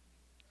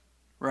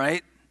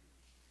 right?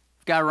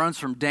 Guy runs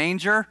from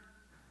danger,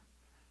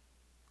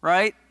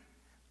 right?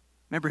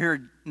 Remember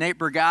here, Nate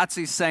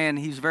Bargatze saying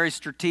he's very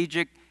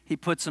strategic. He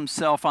puts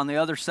himself on the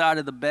other side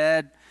of the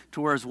bed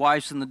to where his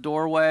wife's in the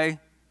doorway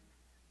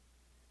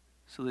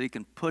so that he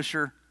can push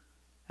her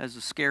as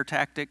a scare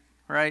tactic,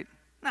 right?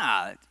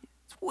 Nah,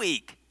 it's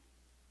weak.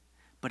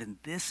 But in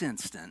this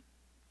instant,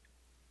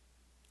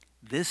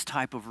 this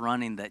type of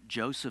running that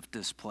Joseph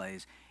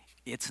displays,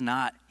 it's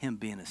not him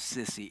being a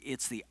sissy.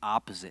 It's the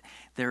opposite.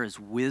 There is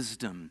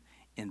wisdom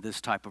in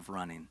this type of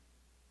running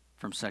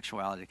from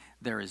sexuality.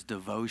 There is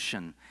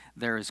devotion.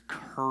 There is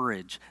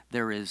courage.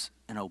 There is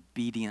an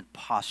obedient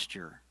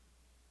posture.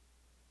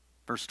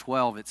 Verse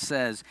 12, it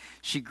says,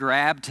 she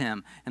grabbed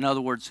him. In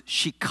other words,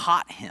 she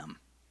caught him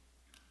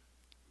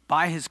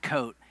by his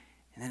coat.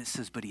 And then it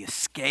says, but he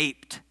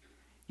escaped.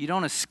 You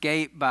don't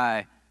escape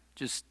by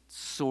just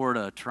sort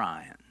of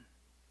trying,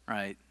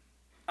 right?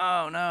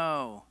 Oh,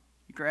 no,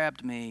 you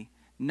grabbed me.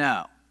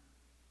 No.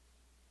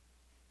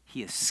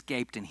 He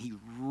escaped and he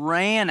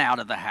ran out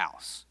of the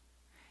house.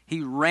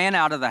 He ran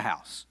out of the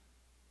house.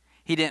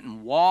 He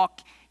didn't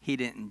walk. He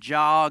didn't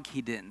jog.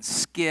 He didn't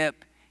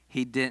skip.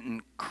 He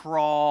didn't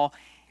crawl.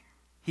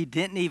 He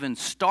didn't even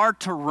start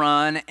to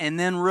run and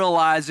then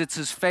realize it's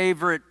his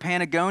favorite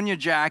Patagonia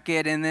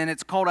jacket and then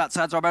it's cold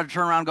outside, so I'm about to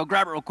turn around and go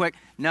grab it real quick.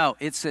 No,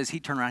 it says he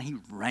turned around, he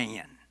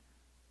ran.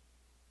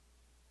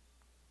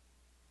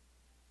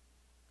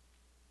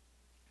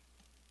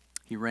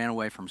 He ran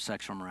away from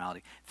sexual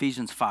immorality.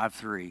 Ephesians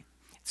 5:3, it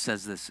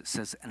says this. It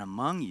says, and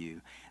among you,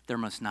 there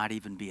must not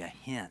even be a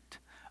hint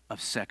of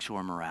sexual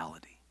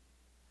immorality.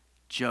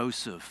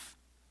 Joseph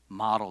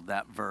modeled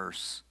that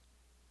verse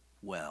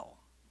well.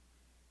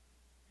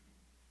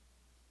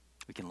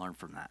 We can learn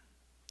from that.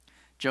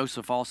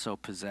 Joseph also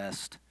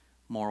possessed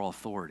moral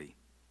authority.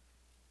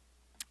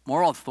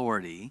 Moral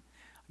authority,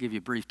 I'll give you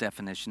a brief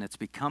definition. It's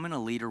becoming a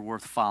leader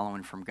worth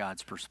following from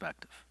God's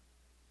perspective.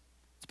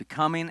 It's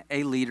becoming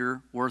a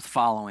leader worth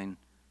following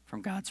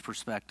from God's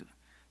perspective.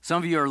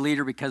 Some of you are a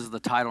leader because of the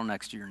title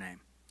next to your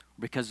name,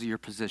 because of your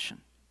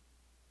position.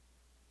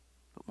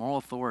 But moral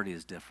authority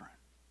is different.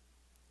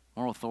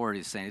 Moral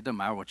authority is saying it doesn't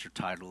matter what your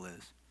title is.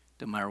 It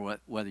doesn't matter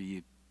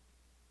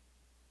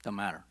doesn't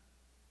matter.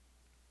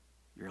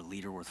 You're a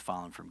leader worth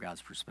following from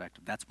God's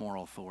perspective. That's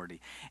moral authority.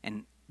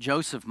 And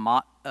Joseph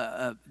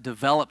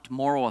developed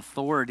moral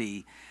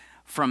authority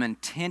from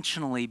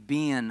intentionally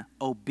being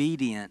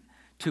obedient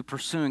to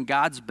pursuing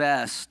God's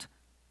best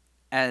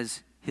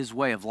as his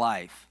way of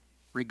life,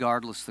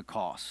 regardless the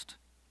cost.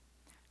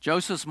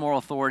 Joseph's moral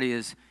authority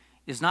is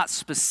not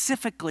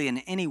specifically in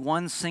any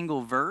one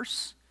single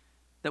verse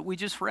that we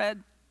just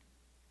read.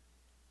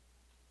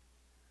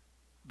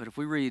 But if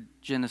we read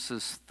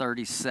Genesis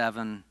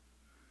 37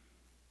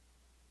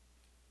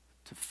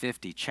 to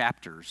 50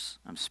 chapters,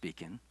 I'm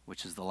speaking,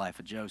 which is the life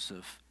of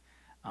Joseph,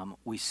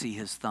 we see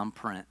his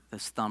thumbprint,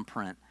 this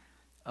thumbprint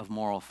of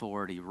moral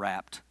authority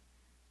wrapped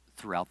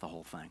throughout the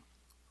whole thing.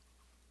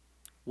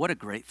 What a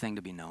great thing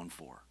to be known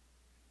for.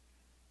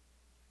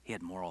 He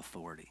had moral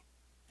authority.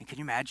 And can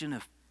you imagine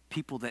if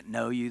people that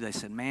know you, they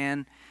said,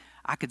 man,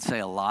 I could say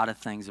a lot of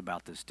things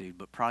about this dude,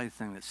 but probably the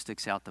thing that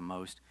sticks out the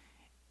most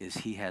is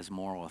he has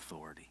moral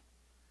authority.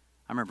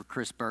 I remember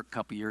Chris Burke a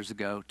couple years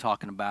ago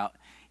talking about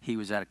he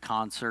was at a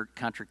concert,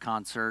 country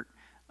concert.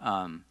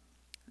 I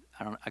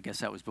guess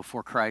that was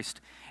before Christ.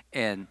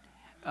 And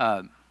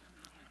I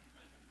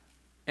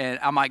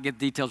might get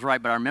the details right,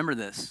 but I remember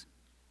this.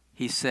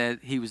 He said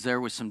he was there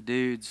with some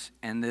dudes,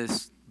 and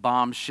this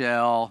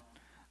bombshell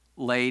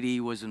lady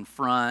was in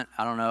front,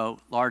 I don't know,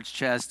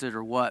 large-chested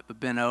or what, but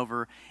bent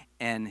over,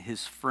 and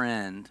his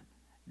friend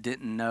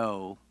didn't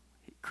know,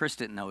 Chris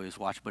didn't know he was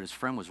watching, but his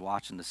friend was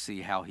watching to see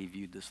how he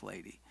viewed this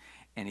lady.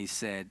 And he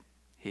said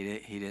he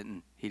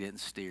didn't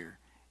steer.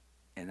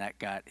 And that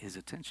got his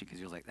attention because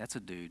he was like, that's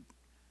a dude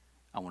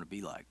I want to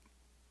be like.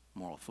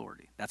 Moral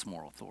authority. That's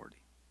moral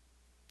authority.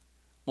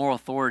 Moral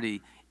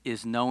authority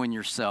is knowing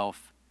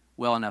yourself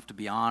well enough to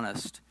be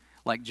honest,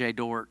 like Jay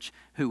Dortch,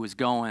 who was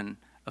going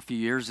a few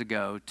years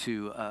ago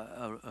to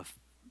a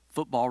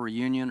football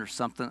reunion or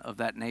something of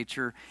that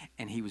nature,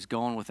 and he was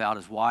going without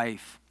his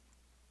wife,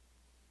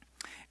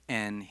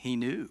 and he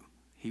knew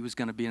he was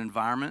going to be in an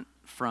environment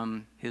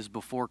from his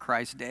before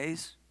Christ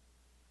days,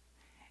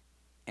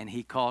 and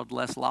he called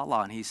Les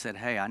Lala, and he said,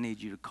 hey, I need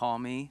you to call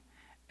me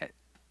at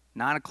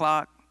 9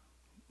 o'clock,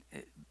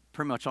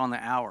 pretty much on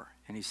the hour,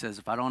 and he says,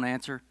 if I don't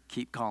answer,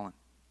 keep calling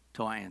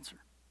till I answer.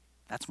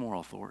 That's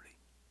moral authority.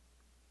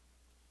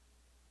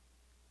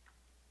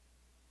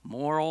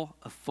 Moral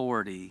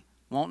authority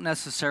won't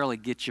necessarily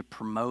get you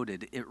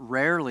promoted. It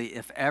rarely,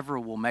 if ever,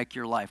 will make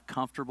your life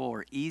comfortable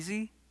or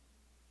easy.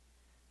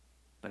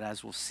 But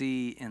as we'll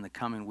see in the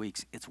coming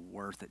weeks, it's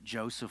worth it.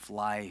 Joseph's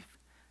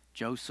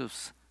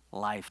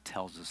life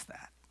tells us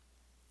that.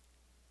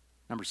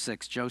 Number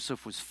 6,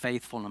 Joseph was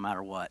faithful no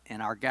matter what. In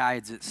our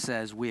guides, it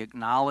says, we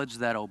acknowledge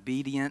that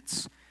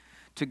obedience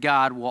to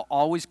God will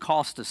always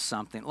cost us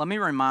something. Let me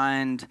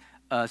remind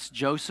us,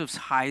 Joseph's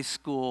high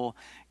school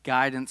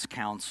guidance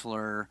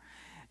counselor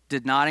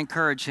did not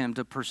encourage him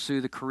to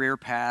pursue the career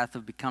path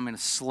of becoming a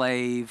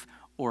slave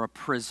or a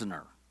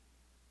prisoner.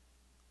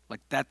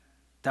 Like that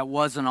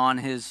wasn't on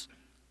his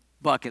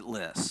bucket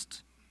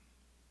list.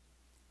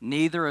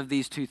 Neither of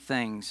these two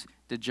things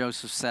did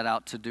Joseph set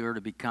out to do or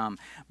to become.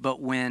 But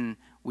when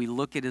we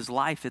look at his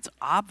life, it's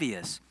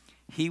obvious.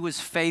 He was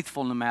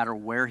faithful no matter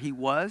where he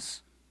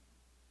was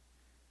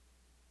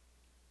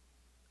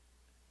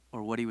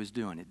or what he was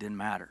doing. It didn't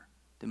matter.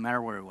 Didn't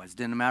matter where he was.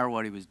 Didn't matter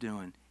what he was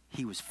doing.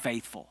 He was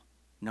faithful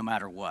no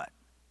matter what.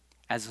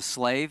 As a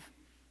slave,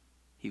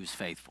 he was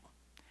faithful.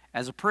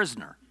 As a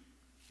prisoner,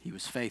 he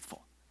was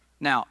faithful.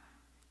 Now,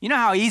 you know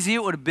how easy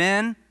it would have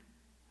been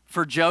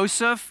for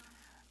Joseph,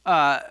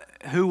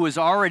 who was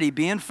already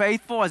being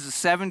faithful as a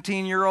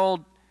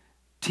 17-year-old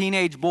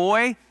teenage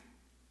boy,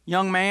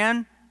 young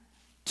man,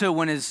 to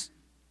when his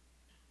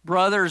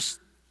brothers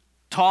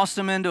tossed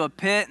him into a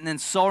pit and then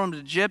sold him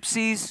to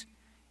gypsies.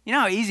 You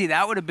know how easy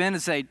that would have been to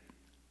say,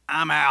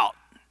 I'm out.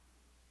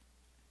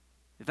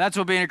 If that's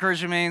what being a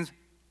Christian means,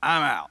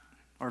 I'm out.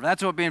 Or if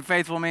that's what being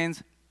faithful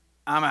means,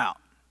 I'm out.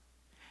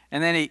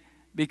 And then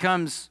he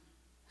comes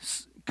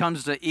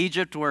to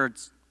Egypt where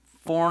it's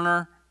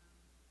foreigner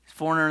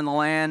in the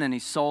land, and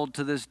he's sold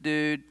to this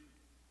dude.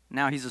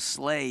 Now he's a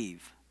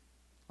slave.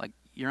 Like,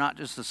 you're not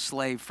just a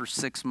slave for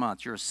 6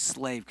 months. You're a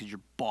slave because you're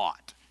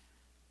bought.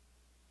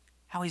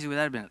 How easy would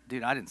that have been?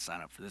 Dude, I didn't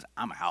sign up for this.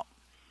 I'm out.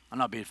 I'm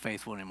not being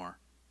faithful anymore.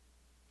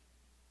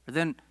 But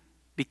then,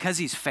 because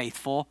he's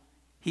faithful,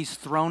 he's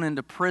thrown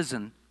into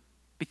prison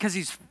because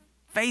he's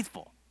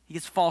faithful. He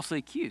gets falsely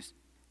accused.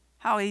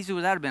 How easy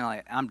would that have been?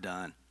 Like, I'm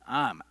done.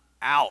 I'm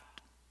out.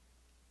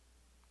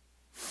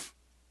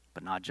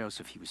 But not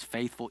Joseph. He was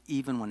faithful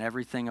even when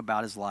everything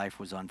about his life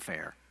was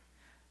unfair.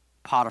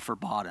 Potiphar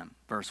bought him,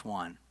 verse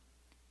 1.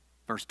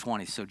 Verse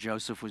 20, so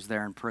Joseph was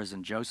there in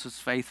prison. Joseph's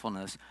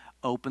faithfulness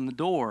opened the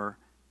door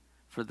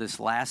for this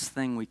last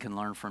thing we can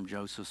learn from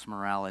Joseph's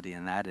morality,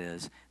 and that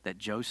is that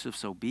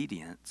Joseph's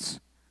obedience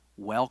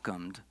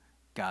welcomed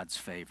God's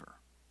favor.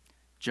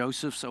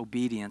 Joseph's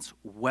obedience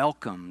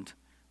welcomed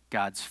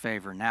God's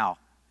favor. Now,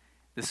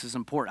 this is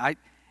important.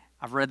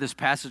 I've read this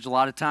passage a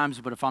lot of times,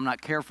 but if I'm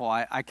not careful,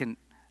 I can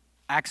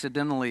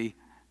accidentally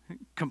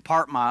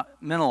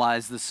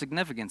compartmentalize the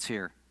significance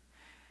here.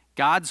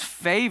 God's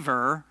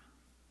favor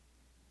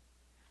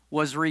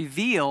was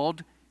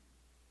revealed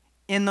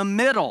in the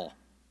middle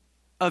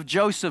of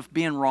Joseph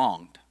being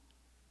wronged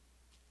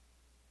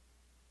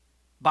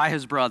by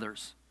his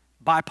brothers,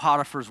 by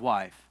Potiphar's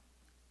wife.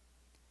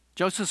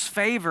 Joseph's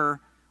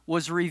favor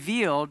was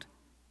revealed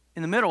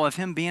in the middle of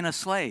him being a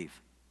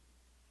slave.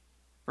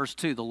 Verse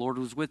 2, the Lord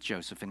was with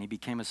Joseph and he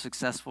became a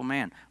successful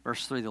man.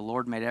 Verse 3, the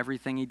Lord made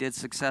everything he did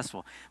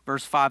successful.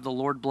 Verse 5, the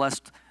Lord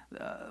blessed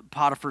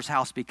Potiphar's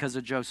house because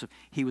of Joseph.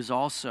 He was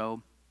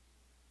also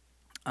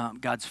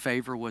God's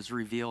favor was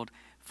revealed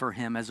for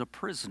him as a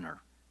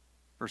prisoner.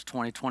 Verse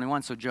 20,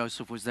 21, so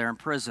Joseph was there in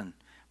prison,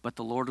 but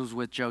the Lord was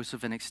with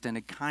Joseph and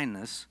extended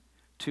kindness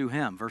to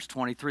him. Verse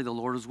 23, the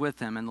Lord was with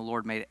him and the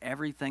Lord made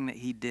everything that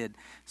he did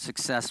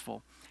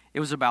successful. It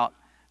was about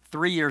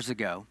 3 years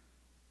ago.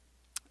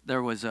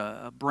 There was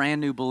a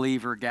brand new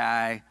believer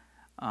guy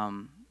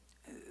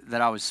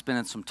that I was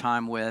spending some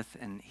time with,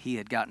 and he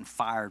had gotten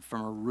fired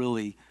from a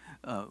really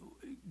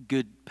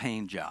good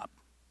paying job.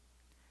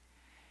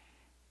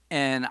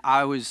 And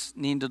I was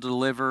needing to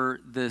deliver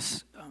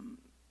this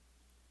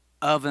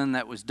oven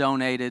that was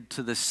donated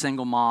to this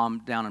single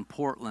mom down in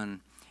Portland.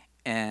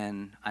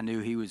 And I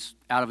knew he was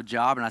out of a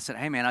job. And I said,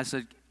 hey, man, I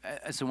said,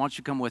 why don't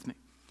you come with me?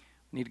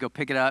 We need to go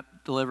pick it up,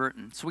 deliver it.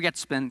 And so we got to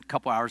spend a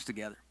couple hours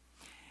together.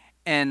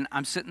 And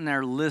I'm sitting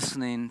there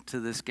listening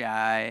to this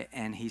guy.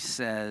 And he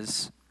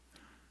says,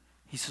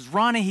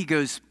 Ronnie, he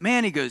goes,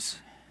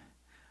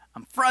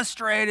 I'm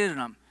frustrated and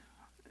I'm,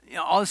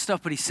 all this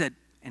stuff. But he said,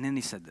 and then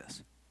he said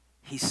this.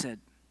 He said,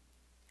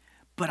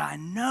 but I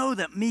know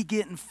that me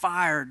getting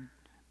fired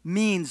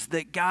means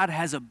that God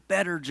has a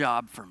better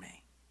job for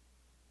me.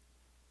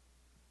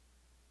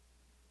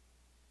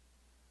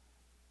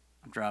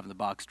 I'm driving the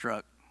box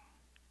truck,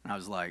 and I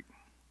was like,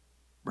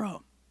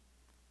 bro,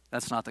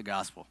 that's not the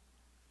gospel.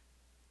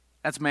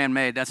 That's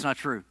man-made. That's not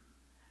true.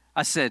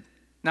 I said,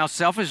 now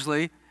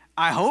selfishly,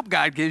 I hope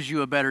God gives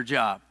you a better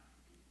job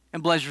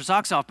and blows your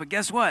socks off, but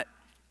guess what?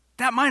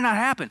 That might not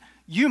happen.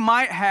 You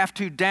might have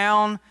to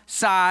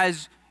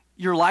downsize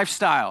your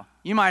lifestyle.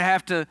 You might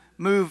have to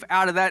move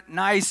out of that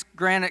nice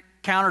granite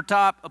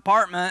countertop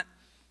apartment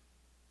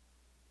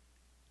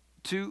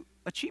to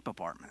a cheap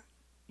apartment.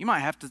 You might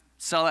have to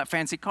sell that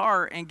fancy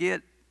car and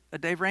get a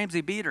Dave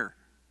Ramsey beater.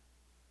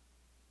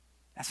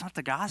 That's not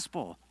the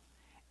gospel.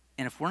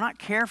 And if we're not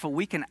careful,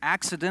 we can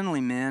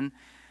accidentally, men,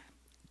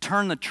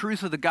 turn the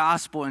truth of the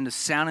gospel into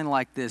sounding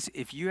like this.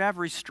 If you have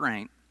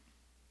restraint,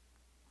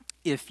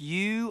 if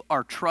you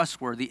are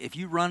trustworthy, if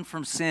you run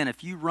from sin,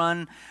 if you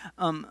run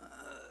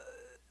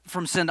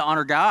from sin to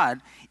honor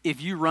God, if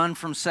you run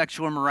from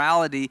sexual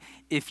immorality,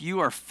 if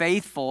you are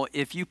faithful,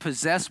 if you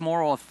possess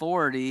moral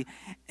authority,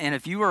 and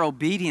if you are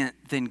obedient,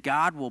 then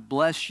God will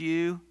bless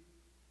you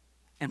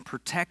and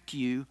protect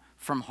you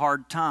from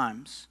hard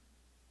times.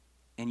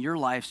 And your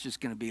life's just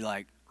going to be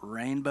like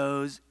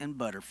rainbows and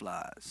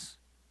butterflies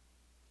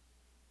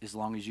as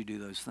long as you do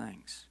those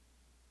things.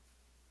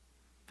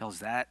 Fellas,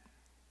 that's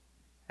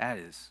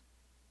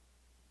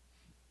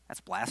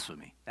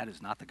blasphemy. That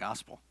is not the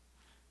gospel.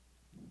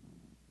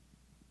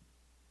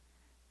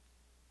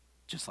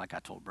 Just like I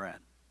told Brad.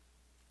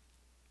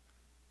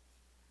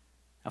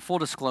 Now, full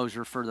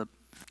disclosure, for the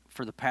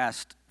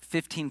past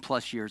 15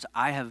 plus years,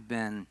 I have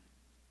been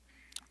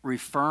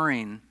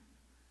referring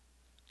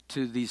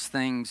to these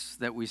things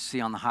that we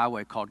see on the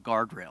highway called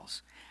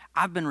guardrails.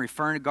 I've been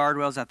referring to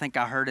guardrails. I think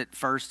I heard it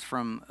first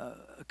from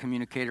a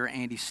communicator,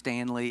 Andy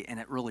Stanley, and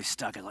it really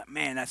stuck. I was like,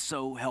 man, that's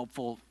so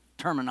helpful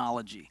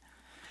terminology.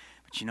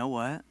 But you know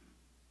what?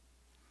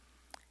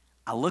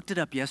 I looked it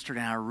up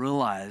yesterday and I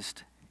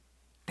realized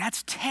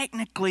that's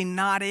technically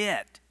not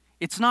it.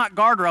 It's not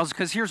guardrails,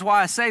 because here's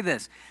why I say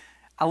this.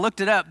 I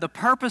looked it up. The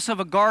purpose of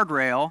a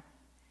guardrail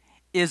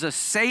is a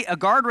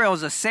guardrail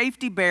is a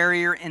safety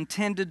barrier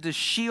intended to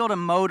shield a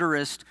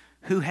motorist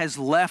who has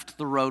left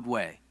the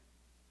roadway.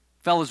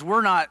 Fellas,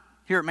 we're not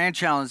here at Man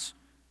Challenge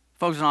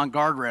focusing on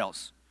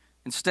guardrails.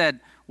 Instead,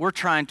 we're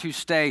trying to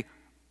stay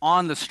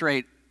on the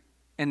straight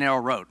and narrow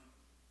road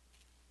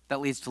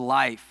that leads to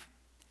life.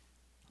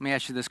 Let me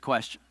ask you this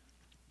question.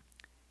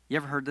 You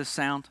ever heard this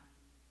sound?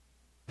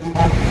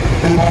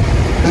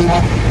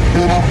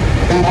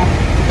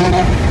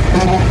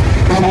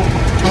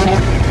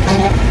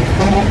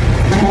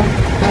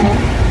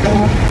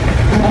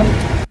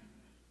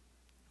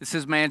 This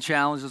is Man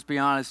Challenge, let's be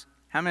honest.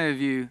 How many of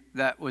you,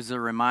 that was a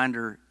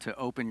reminder to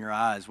open your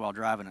eyes while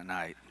driving at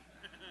night,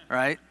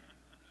 right?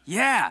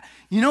 Yeah.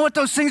 You know what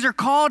those things are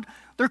called?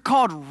 They're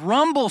called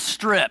rumble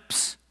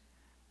strips.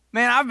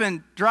 Man, I've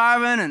been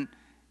driving and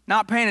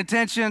not paying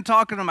attention,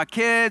 talking to my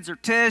kids or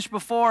Tish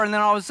before, and then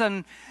all of a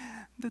sudden,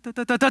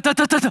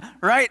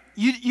 right?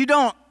 You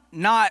don't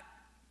not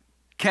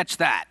catch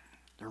that.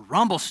 They're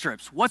rumble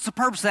strips. What's the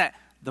purpose of that?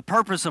 The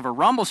purpose of a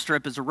rumble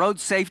strip is a road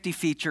safety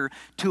feature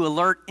to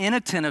alert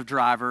inattentive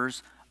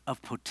drivers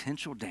of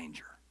potential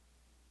danger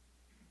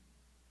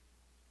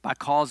by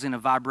causing a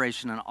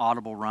vibration and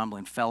audible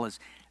rumbling. Fellas,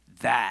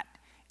 that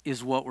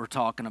is what we're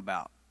talking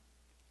about.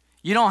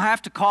 You don't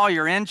have to call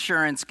your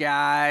insurance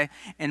guy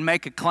and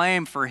make a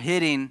claim for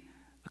hitting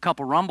a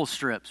couple rumble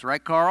strips,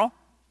 right, Carl?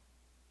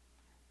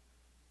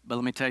 But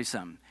let me tell you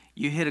something.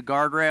 You hit a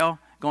guardrail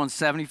going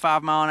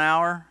 75 mile an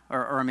hour,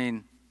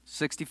 or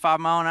 65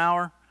 mile an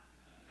hour,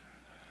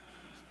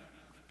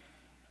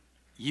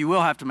 you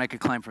will have to make a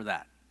claim for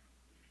that.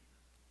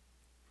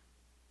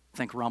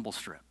 Think rumble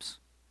strips.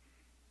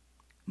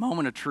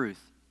 Moment of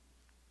truth.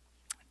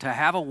 To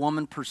have a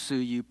woman pursue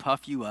you,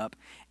 puff you up,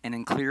 and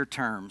in clear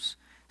terms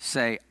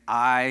say,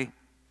 I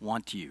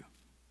want you.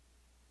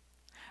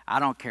 I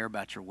don't care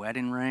about your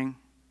wedding ring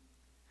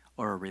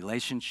or a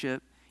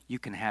relationship. You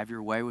can have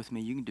your way with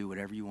me. You can do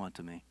whatever you want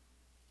to me.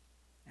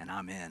 And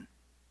I'm in.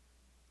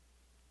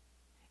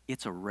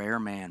 It's a rare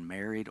man,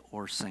 married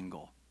or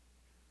single,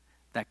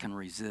 that can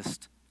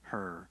resist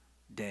her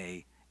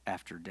day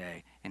after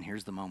day. And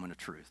here's the moment of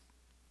truth.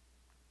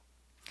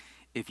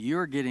 If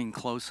you're getting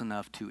close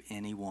enough to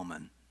any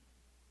woman,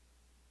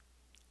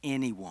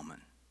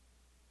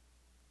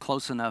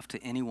 close enough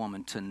to any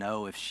woman to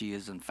know if she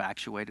is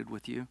infatuated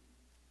with you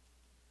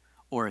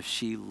or if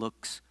she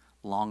looks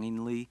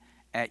longingly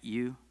at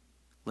you,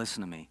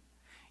 listen to me.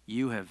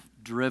 You have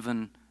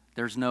driven,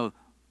 there's no,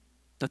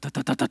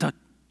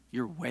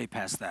 you're way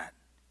past that.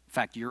 In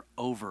fact, you're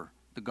over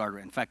the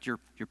guardrail. In fact, you're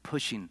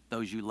pushing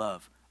those you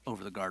love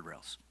over the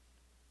guardrails.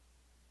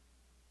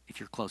 If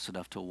you're close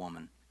enough to a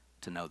woman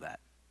to know that.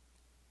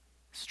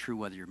 It's true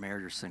whether you're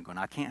married or single. And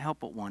I can't help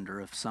but wonder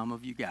if some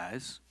of you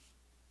guys,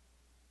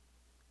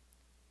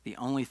 the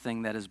only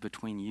thing that is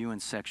between you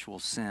and sexual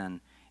sin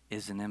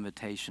is an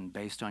invitation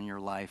based on your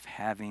life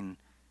having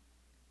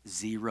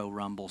 0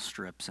 rumble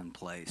strips in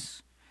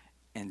place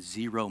and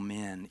 0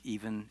 men,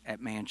 even at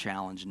Man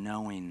Challenge,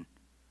 knowing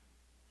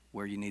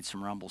where you need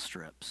some rumble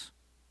strips.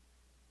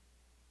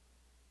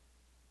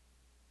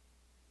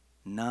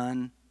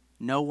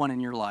 No one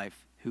in your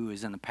life who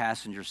is in the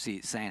passenger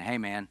seat saying, hey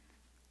man,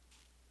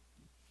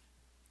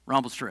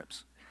 rumble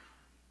strips.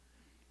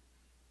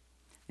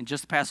 In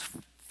just the past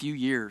few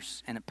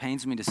years, and it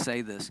pains me to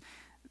say this,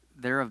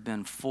 there have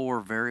been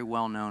 4 very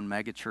well-known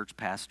megachurch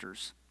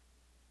pastors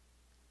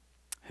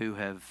who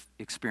have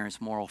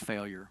experienced moral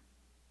failure.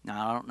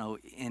 Now, I don't know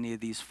any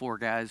of these 4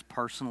 guys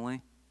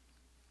personally,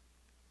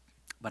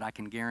 but I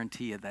can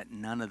guarantee you that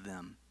none of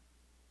them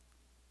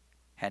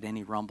had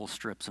any rumble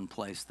strips in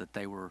place that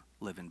they were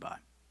living by.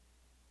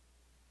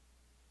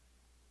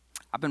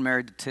 I've been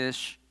married to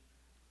Tish.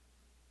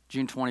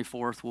 June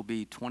 24th will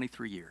be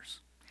 23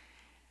 years.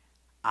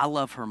 I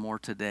love her more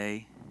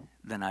today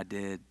than I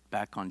did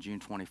back on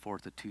June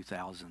 24th of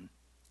 2000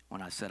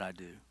 when I said I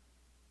do.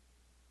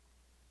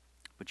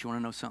 But you want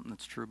to know something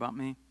that's true about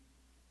me?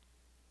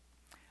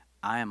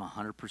 I am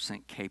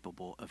 100%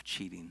 capable of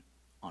cheating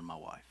on my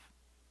wife.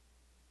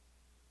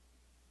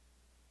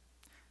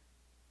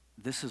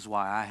 This is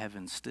why I have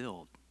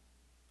instilled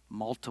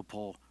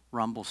multiple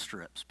rumble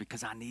strips,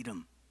 because I need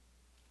them.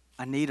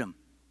 I need them.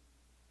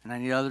 And I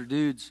need other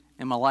dudes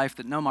in my life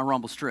that know my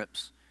rumble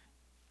strips.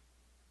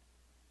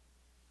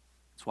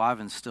 That's why I've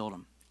instilled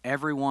them.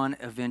 Everyone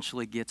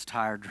eventually gets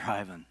tired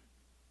driving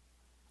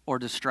or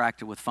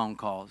distracted with phone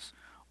calls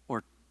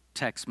or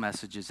text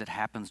messages. It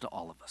happens to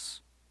all of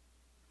us.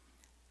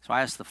 So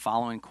I asked the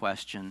following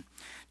question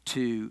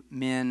to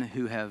men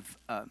who have,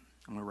 I'm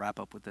going to wrap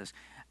up with this.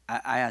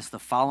 I asked the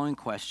following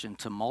question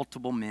to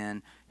multiple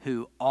men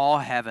who all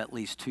have at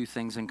least 2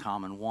 things in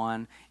common.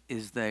 One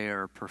is they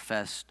are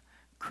professed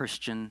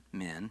Christian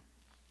men,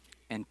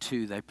 and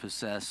 2, they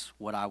possess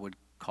what I would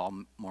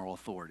call moral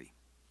authority.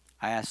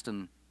 I asked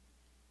them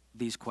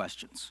these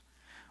questions.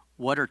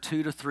 What are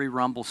 2 to 3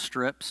 rumble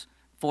strips?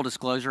 Full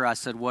disclosure, I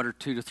said, what are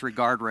 2 to 3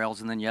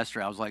 guardrails? And then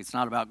yesterday I was like, it's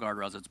not about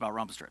guardrails, it's about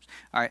rumble strips.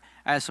 All right,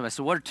 I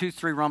said, what are 2 to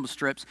 3 rumble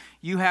strips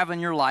you have in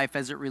your life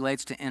as it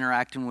relates to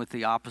interacting with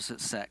the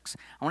opposite sex?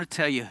 I want to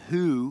tell you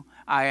who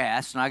I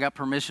asked, and I got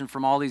permission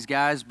from all these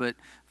guys, but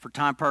for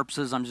time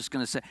purposes, I'm just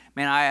going to say,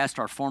 man, I asked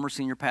our former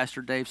senior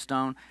pastor, Dave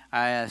Stone.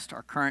 I asked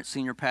our current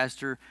senior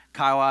pastor,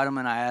 Kyle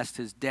Eidelman. I asked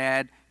his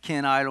dad,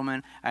 Ken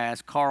Eidelman. I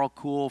asked Carl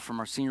Kuhl from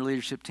our senior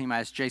leadership team. I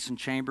asked Jason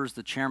Chambers,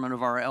 the chairman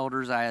of our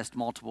elders. I asked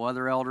multiple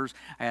other elders.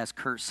 I asked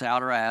Kurt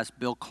Souter. I asked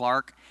Bill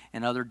Clark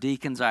and other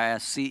deacons. I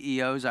asked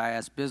CEOs. I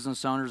asked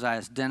business owners. I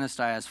asked dentists.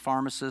 I asked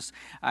pharmacists.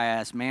 I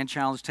asked man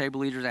challenge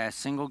table leaders. I asked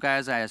single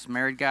guys. I asked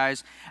married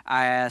guys.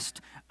 I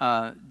asked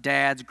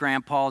dads,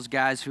 grandpas,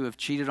 guys who have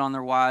cheated on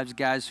their wives,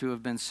 guys who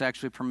have been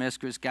sexually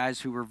promiscuous,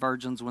 guys who were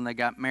virgins when they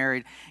got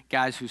married,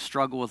 guys who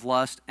struggle with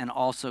lust, and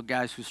also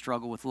guys who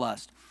struggle with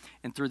lust.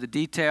 And through the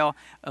detail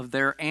of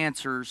their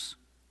answers,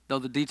 though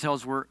the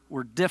details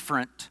were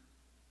different,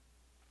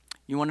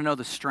 you want to know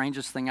the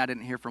strangest thing I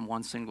didn't hear from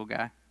one single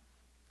guy?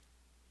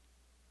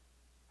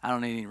 I don't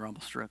need any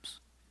rumble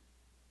strips.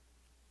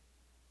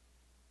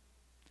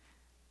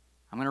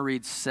 I'm going to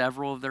read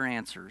several of their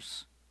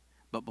answers,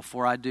 but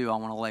before I do, I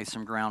want to lay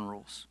some ground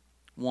rules.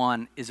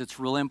 One is it's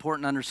really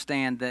important to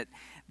understand that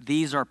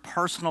these are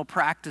personal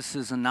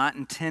practices and not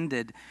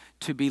intended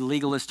to be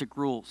legalistic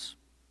rules.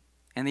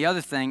 And the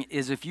other thing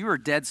is if you are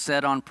dead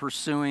set on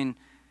pursuing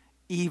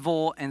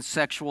evil and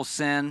sexual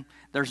sin,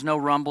 there's no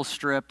rumble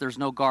strip, there's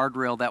no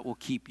guardrail that will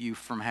keep you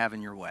from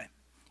having your way.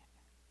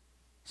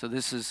 So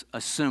this is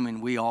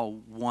assuming we all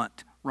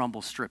want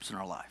rumble strips in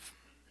our life.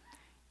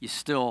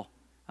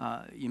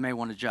 You may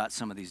want to jot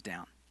some of these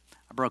down.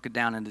 I broke it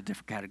down into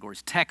different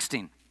categories.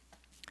 Texting.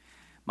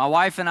 My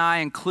wife and I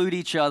include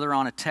each other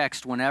on a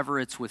text whenever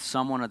it's with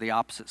someone of the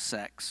opposite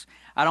sex.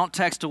 I don't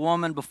text a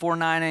woman before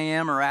 9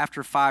 a.m. or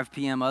after 5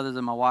 p.m. other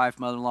than my wife,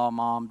 mother-in-law,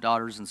 mom,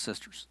 daughters, and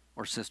sisters.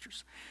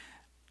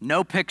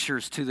 No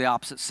pictures to the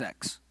opposite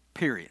sex,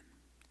 period.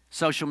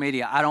 Social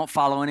media, I don't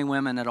follow any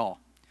women at all.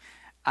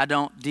 I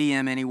don't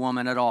DM any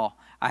woman at all.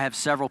 I have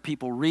several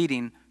people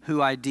reading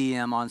who I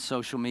DM on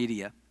social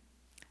media.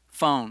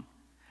 Phone,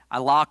 I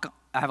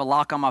have a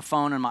lock on my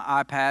phone and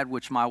my iPad,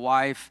 which my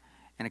wife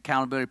and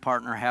accountability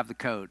partner have the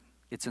code.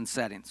 It's in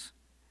settings.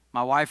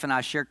 My wife and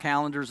I share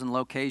calendars and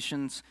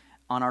locations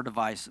on our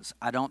devices.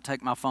 I don't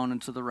take my phone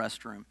into the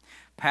restroom.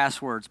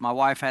 Passwords. My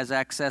wife has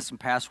access and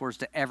passwords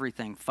to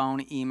everything.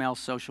 Phone, email,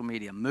 social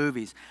media.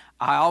 Movies.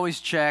 I always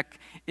check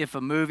if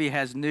a movie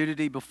has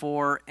nudity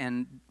before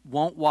and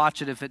won't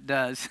watch it if it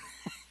does.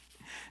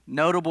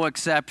 Notable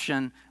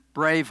exception,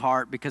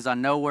 Braveheart, because I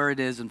know where it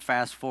is and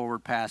fast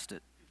forward past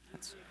it.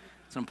 That's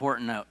an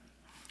important note.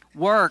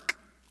 Work.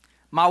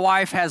 My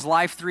wife has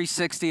Life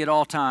 360 at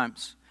all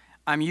times.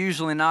 I'm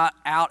usually not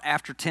out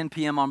after 10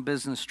 p.m. on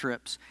business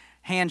trips.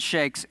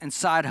 Handshakes and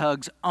side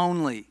hugs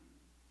only,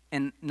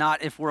 and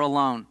not if we're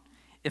alone.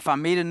 If I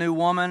meet a new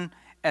woman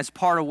as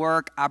part of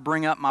work, I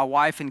bring up my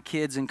wife and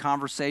kids in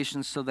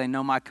conversations so they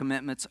know my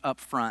commitments up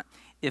front.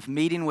 If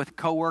meeting with a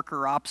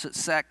coworker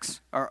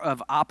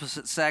of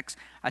opposite sex,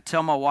 I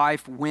tell my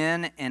wife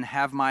when and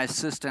have my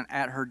assistant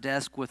at her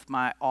desk with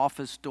my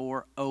office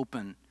door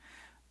open.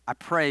 I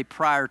pray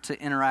prior to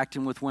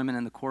interacting with women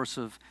in the course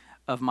of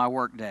my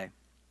work day.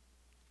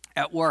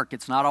 At work,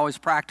 it's not always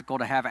practical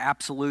to have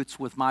absolutes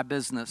with my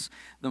business.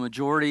 The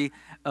majority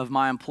of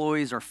my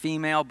employees are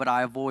female, but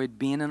I avoid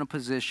being in a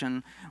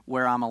position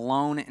where I'm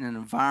alone in an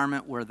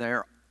environment where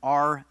there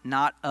are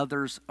not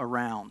others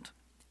around.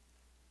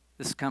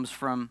 This comes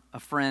from a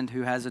friend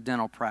who has a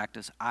dental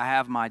practice. I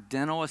have my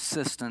dental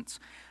assistants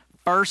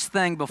first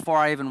thing before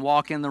I even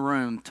walk in the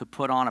room to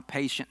put on a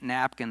patient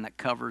napkin that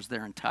covers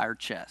their entire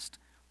chest.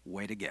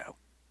 Way to go.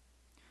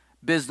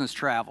 Business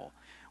travel.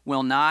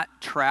 Will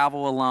not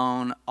travel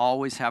alone,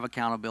 always have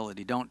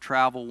accountability. Don't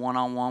travel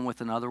one-on-one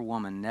with another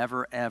woman.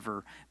 Never,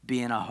 ever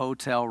be in a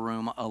hotel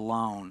room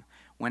alone.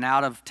 When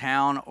out of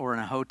town or in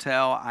a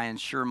hotel, I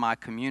ensure my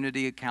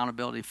community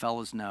accountability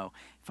fellows know.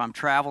 If I'm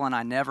traveling,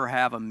 I never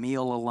have a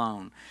meal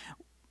alone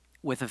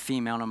with a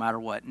female, no matter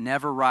what.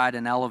 Never ride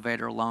an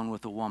elevator alone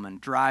with a woman.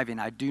 Driving,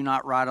 I do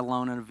not ride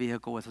alone in a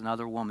vehicle with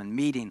another woman.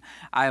 Meeting,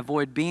 I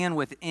avoid being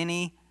with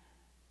any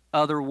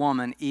other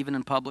woman, even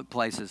in public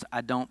places. I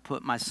don't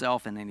put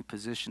myself in any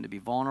position to be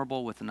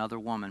vulnerable with another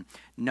woman.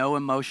 No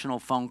emotional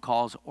phone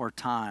calls or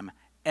time,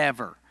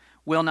 ever.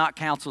 Will not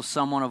counsel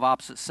someone of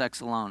opposite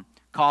sex alone.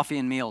 Coffee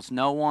and meals.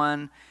 No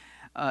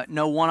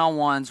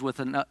one-on-ones with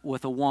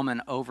a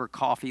woman over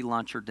coffee,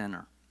 lunch, or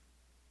dinner.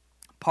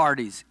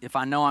 Parties. If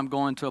I know I'm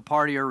going to a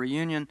party or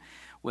reunion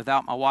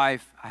without my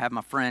wife, I have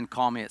my friend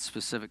call me at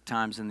specific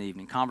times in the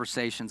evening.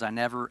 Conversations. I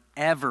never,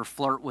 ever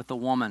flirt with a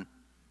woman.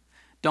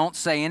 Don't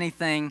say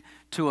anything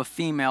to a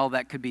female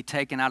that could be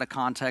taken out of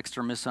context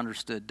or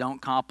misunderstood.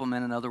 Don't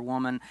compliment another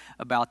woman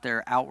about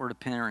their outward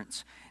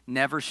appearance.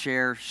 Never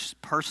share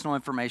personal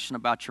information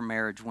about your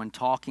marriage. When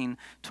talking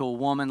to a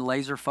woman,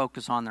 laser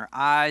focus on their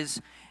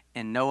eyes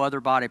and no other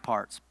body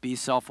parts. Be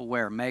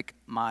self-aware. Make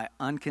my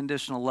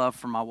unconditional love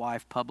for my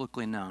wife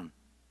publicly known.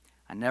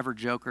 I never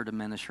joke or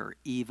diminish her,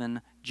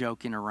 even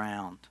joking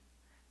around.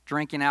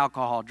 Drinking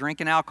alcohol.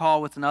 Drinking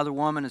alcohol with another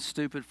woman is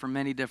stupid for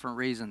many different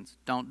reasons.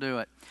 Don't do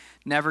it.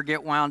 Never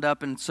get wound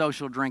up in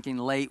social drinking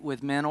late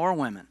with men or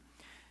women.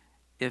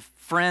 If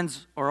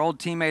friends or old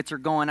teammates are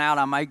going out,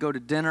 I might go to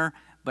dinner,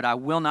 but I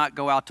will not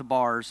go out to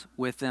bars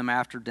with them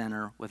after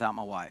dinner without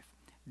my wife.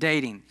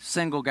 Dating.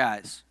 Single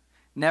guys.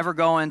 Never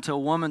go into a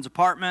woman's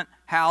apartment,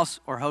 house,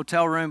 or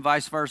hotel room,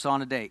 vice versa,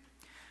 on a date.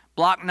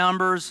 Block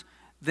numbers,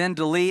 then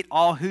delete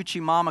all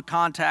hoochie mama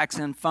contacts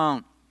in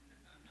phone.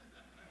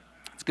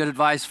 It's good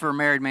advice for a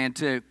married man,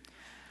 too.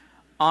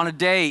 On a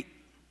date,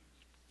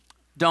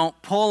 don't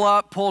pull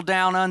up, pull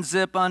down,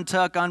 unzip,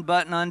 untuck,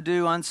 unbutton,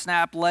 undo,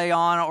 unsnap, lay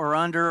on or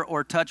under,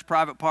 or touch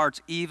private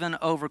parts, even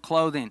over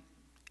clothing.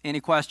 Any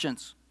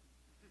questions?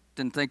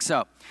 Didn't think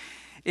so.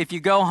 If you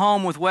go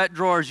home with wet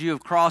drawers, you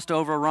have crossed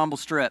over a rumble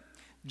strip.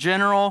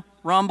 General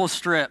rumble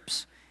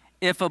strips.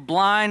 If a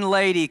blind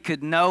lady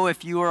could know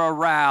if you are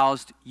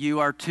aroused, you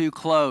are too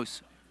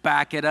close.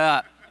 Back it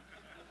up.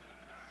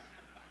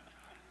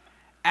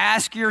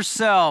 Ask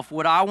yourself,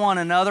 would I want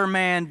another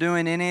man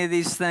doing any of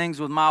these things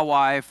with my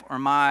wife or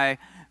my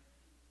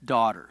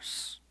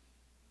daughters?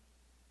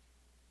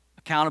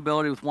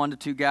 Accountability with 1 to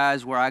 2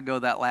 guys, where I go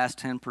that last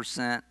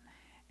 10%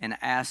 and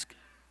ask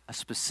a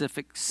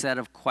specific set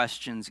of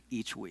questions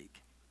each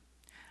week.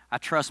 I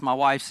trust my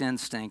wife's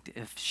instinct.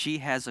 If she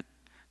has a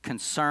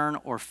concern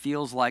or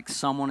feels like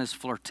someone is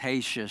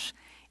flirtatious,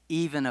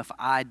 even if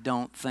I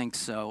don't think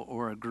so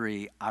or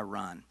agree, I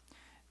run.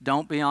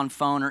 Don't be on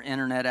phone or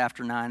internet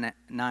after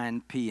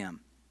 9 p.m.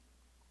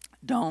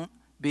 Don't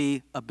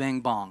be a bing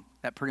bong.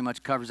 That pretty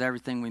much covers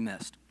everything we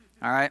missed.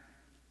 All right?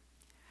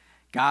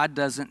 God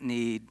doesn't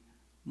need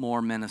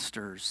more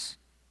ministers.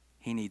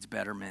 He needs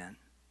better men.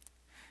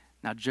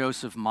 Now,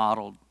 Joseph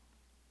modeled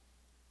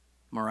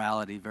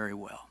morality very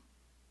well.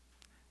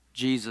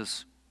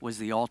 Jesus was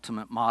the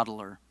ultimate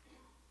modeler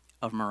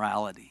of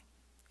morality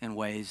in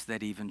ways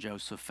that even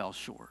Joseph fell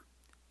short,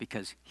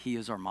 because he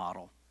is our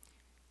model.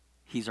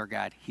 He's our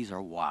guide. He's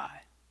our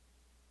why.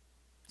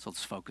 So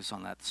let's focus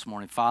on that this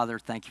morning. Father,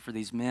 thank you for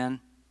these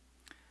men.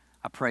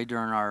 I pray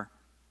during our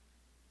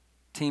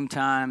team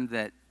time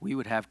that we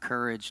would have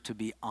courage to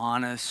be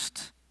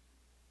honest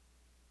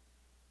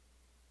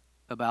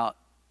about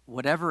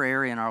whatever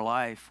area in our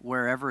life,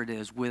 wherever it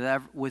is,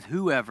 with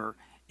whoever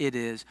it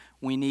is.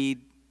 We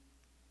need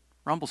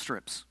rumble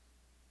strips.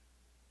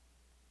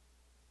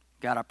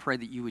 God, I pray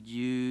that you would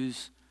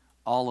use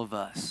all of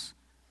us,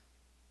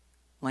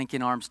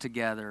 linking arms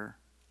together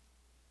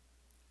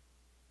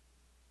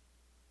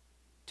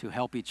to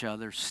help each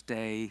other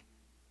stay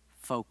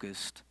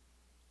focused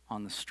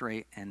on the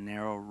straight and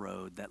narrow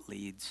road that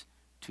leads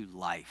to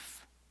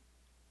life.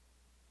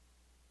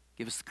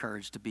 Give us the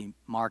courage to be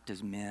marked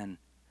as men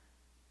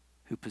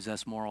who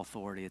possess moral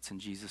authority. It's in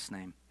Jesus'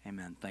 name.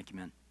 Amen. Thank you,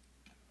 men.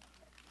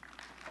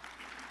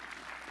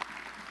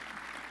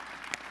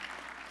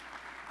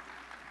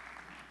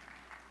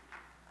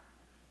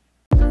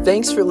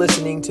 Thanks for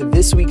listening to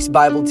this week's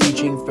Bible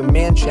teaching from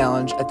Man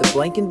Challenge at the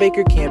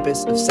Blankenbaker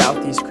campus of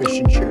Southeast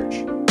Christian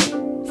Church.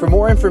 For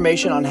more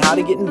information on how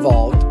to get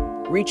involved,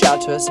 reach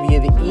out to us via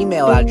the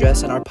email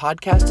address in our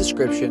podcast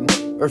description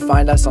or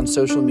find us on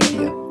social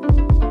media.